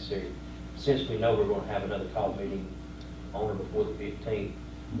be necessary. Since we know we're going to have another call meeting on or before the 15th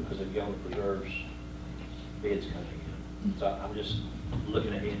because of Yonah Preserve's bids coming in. So I'm just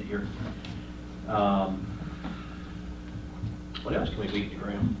looking ahead here. What else can we beat the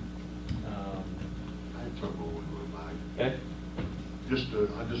ground? I had trouble with my mic. Okay. I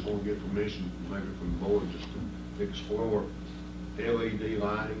just want to get permission, maybe from the board, just to explore LED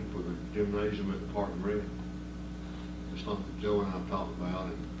lighting for the gymnasium at the Park and Rec. It's something Joe and I talked about,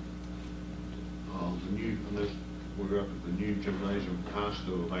 and we were up at the new gymnasium at high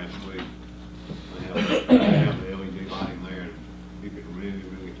school last week. They have the LED lighting there, and you can really,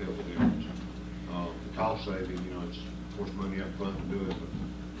 really tell the difference. The cost saving, it's of course money up front to do it, but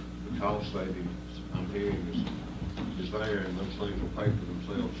the cost savings I'm hearing is there, and those things will pay for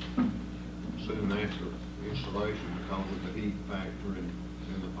themselves soon after installation because of the heat factor and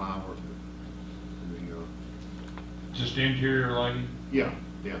the power. Just interior lighting? Yeah,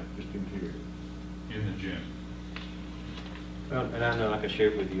 just interior. In the gym? Well, and I know, like I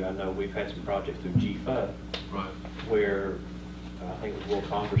shared with you, I know we've had some projects through GFUD. Right. Where, I think it was World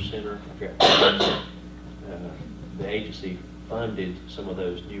Congress Center, I forget, the agency funded some of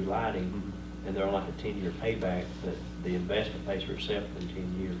those new lighting, and they're on like a 10-year payback, that the investment pays for itself in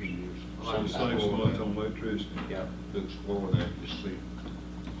 10 years. I'd like to save some money on electricity. Yeah. To explore that, just see.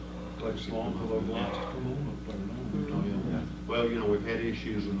 Like long for those lights to come on up there now. Well, we've had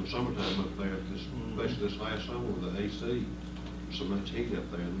issues in the summertime up there, especially this last summer with the AC. So much heat up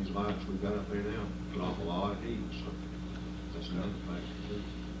there, and these lights we've got up there now put off a lot of heat, so that's another factor too.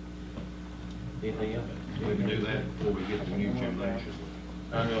 Anything else? We can do that before we get to new gymnasium.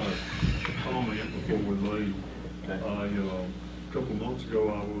 I got a comment before we leave. A couple of months ago,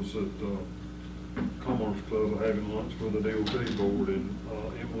 I was at Commerce Club having lunch with the DOT board, and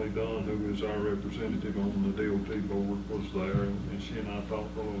Emily Dunn, who is our representative on the DOT board, was there, and she and I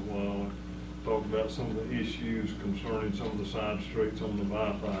talked for a little while, and talked about some of the issues concerning some of the side streets on the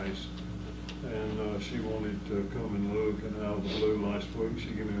bypass. And she wanted to come and look, and out of the blue last week, she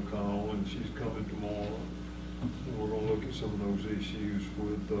gave me a call, and she's coming tomorrow. And we're gonna look at some of those issues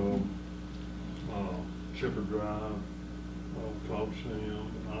with Shepherd Drive,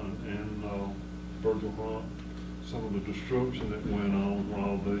 Proclamation, and Virgil Hunt. Some of the destruction that went on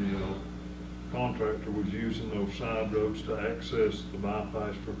while the contractor was using those side roads to access the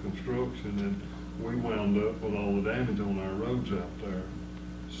bypass for construction, and we wound up with all the damage on our roads out there.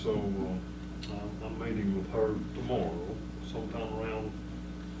 So I'm meeting with her tomorrow, sometime around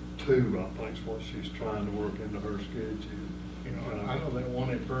 2, I think is what she's trying to work into her schedule. You know, I know that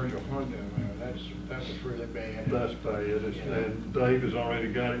one at Virgil Hunt down there, that was really bad. That's bad, Yeah. and Dave has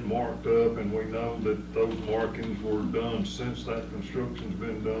already got it marked up, and we know that those markings were done since that construction's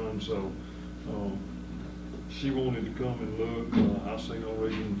been done, so she wanted to come and look. I see no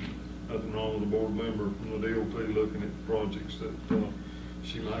reason, nothing wrong with the board member from the DOT looking at projects that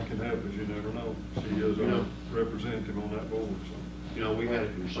she might can help us, you never know. She is our representative on that board, so. You know, we had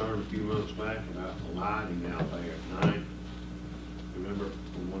a concern a few months back about the lighting out there at night. Remember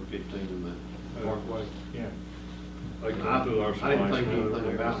on 115 in the parkway? Yeah. I didn't think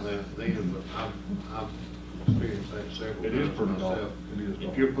anything about that then, but I've experienced that several It is times pretty dark. myself. It is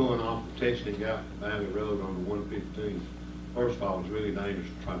dark. If you're pulling off Texting out Valley Road on the 115, first of all, it's really dangerous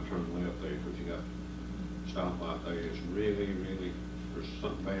to try to turn left there because you got stoplight there. It's really, there's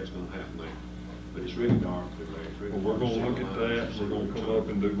something bad's gonna happen there. But it's really dark through there. It's really Well, we're gonna look at that, we're gonna come up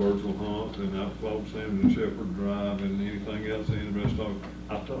and do Virgil Hunt and out Proclamation and Shepherd Drive and anything else in the rest of it.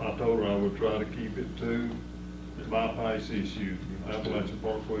 I told her I would try to keep it to bypass issues, Appalachian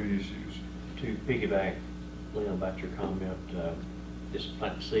Parkway issues. To piggyback, Lynn, about your comment, just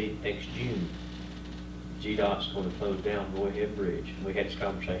like to see next June, GDOT's going to close down Roy Head Bridge. We had this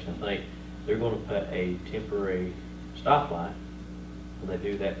conversation, I think they're going to put a temporary stoplight when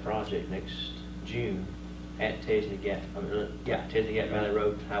they do that project next June at Tesney Gap Valley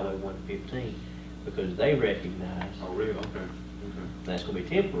Road, Highway 115, because they recognize. Oh, really? Okay. That's going to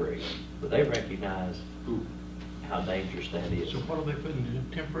be temporary, but they recognize how dangerous that is. So what are they putting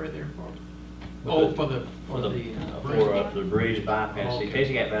temporary there for? Because For the bridge bypass. See, Okay.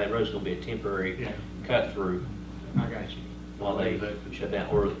 Tesney Gap Valley Road is going to be a temporary cut through. I got you. While they shut down,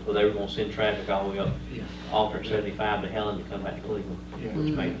 or they were going to send traffic all the way up, Yeah. alternate 75 to Helen to come back to Cleveland, Yeah.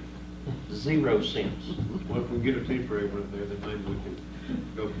 which made 0 sense. Well, if we get a temporary one up there, then maybe we can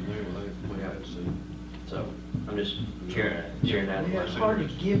go from there with that, see. So I'm just sharing that. Yeah, it's hard to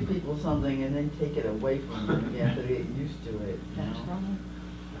give people something and then take it away from them. You have to get used to it. That's right.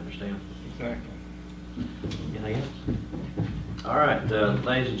 I understand. Exactly. Anything else? All right,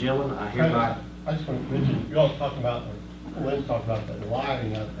 ladies and gentlemen, I hereby. I just want to mention, you all talking about, or Lynn talked about the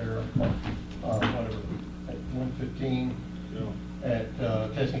lighting out there, whatever, at 115, at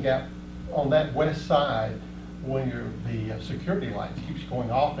Tesney Gap. On that west side, when the security lights keeps going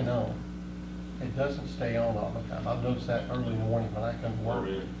off and on, it doesn't stay on all the time. I've noticed that early in the morning when I come to work.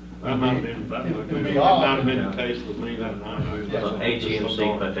 That might have been, That might have been the case with me that night.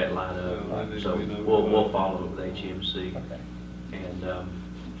 HMC put that line up, so we'll follow it with HMC. And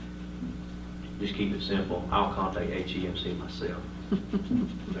just keep it simple. I'll contact HMC myself.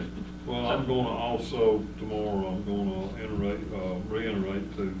 Well, I'm gonna also, tomorrow, I'm gonna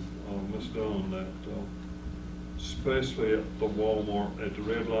reiterate to Ms. Dunn that, especially at the Walmart, at the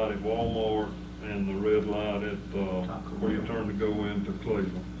red light at Walmart and the red light at, where you turn to go into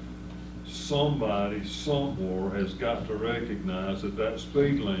Cleveland, somebody somewhere has got to recognize that that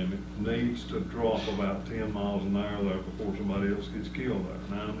speed limit needs to drop about 10 miles an hour there before somebody else gets killed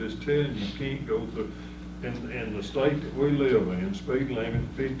there. Now, I'm just telling you, you can't go through, in the state that we live in, speed limit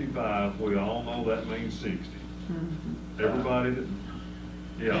 55, we all know that means 60. Everybody that,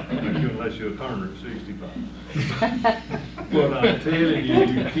 yeah, unless you're a turner at 65. But I'm telling you,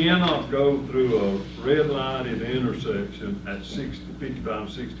 you cannot go through a red lighted intersection at 55,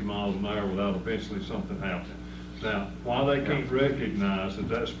 60 miles an hour without eventually something happening. Now, why they can't recognize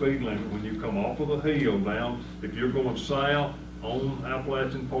that speed limit when you come off of the hill down, if you're going south on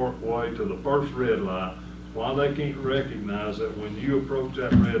Appalachian Parkway to the first red light, why they can't recognize that when you approach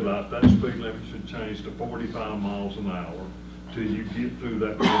that red light, that speed limit should change to 45 miles an hour till you get through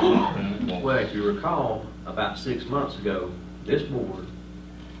that red light down at Walmart. Well, if you recall, about 6 months ago, this board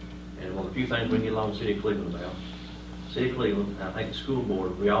And one of the few things we can get along with the city of Cleveland about, city of Cleveland, and I think the school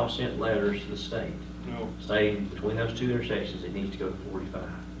board, we all sent letters to the state stating between those two intersections, it needs to go to 45.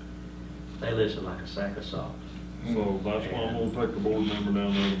 They listen like a sack of salt. So that's why I'm gonna take a board member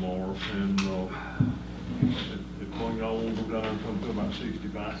down there tomorrow, and, if one of y'all want to go down there and come to about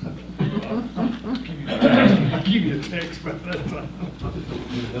 65. Give you a text about that time.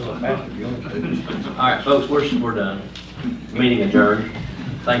 All right, folks, we're done. Meeting adjourned.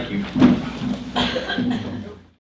 Thank you.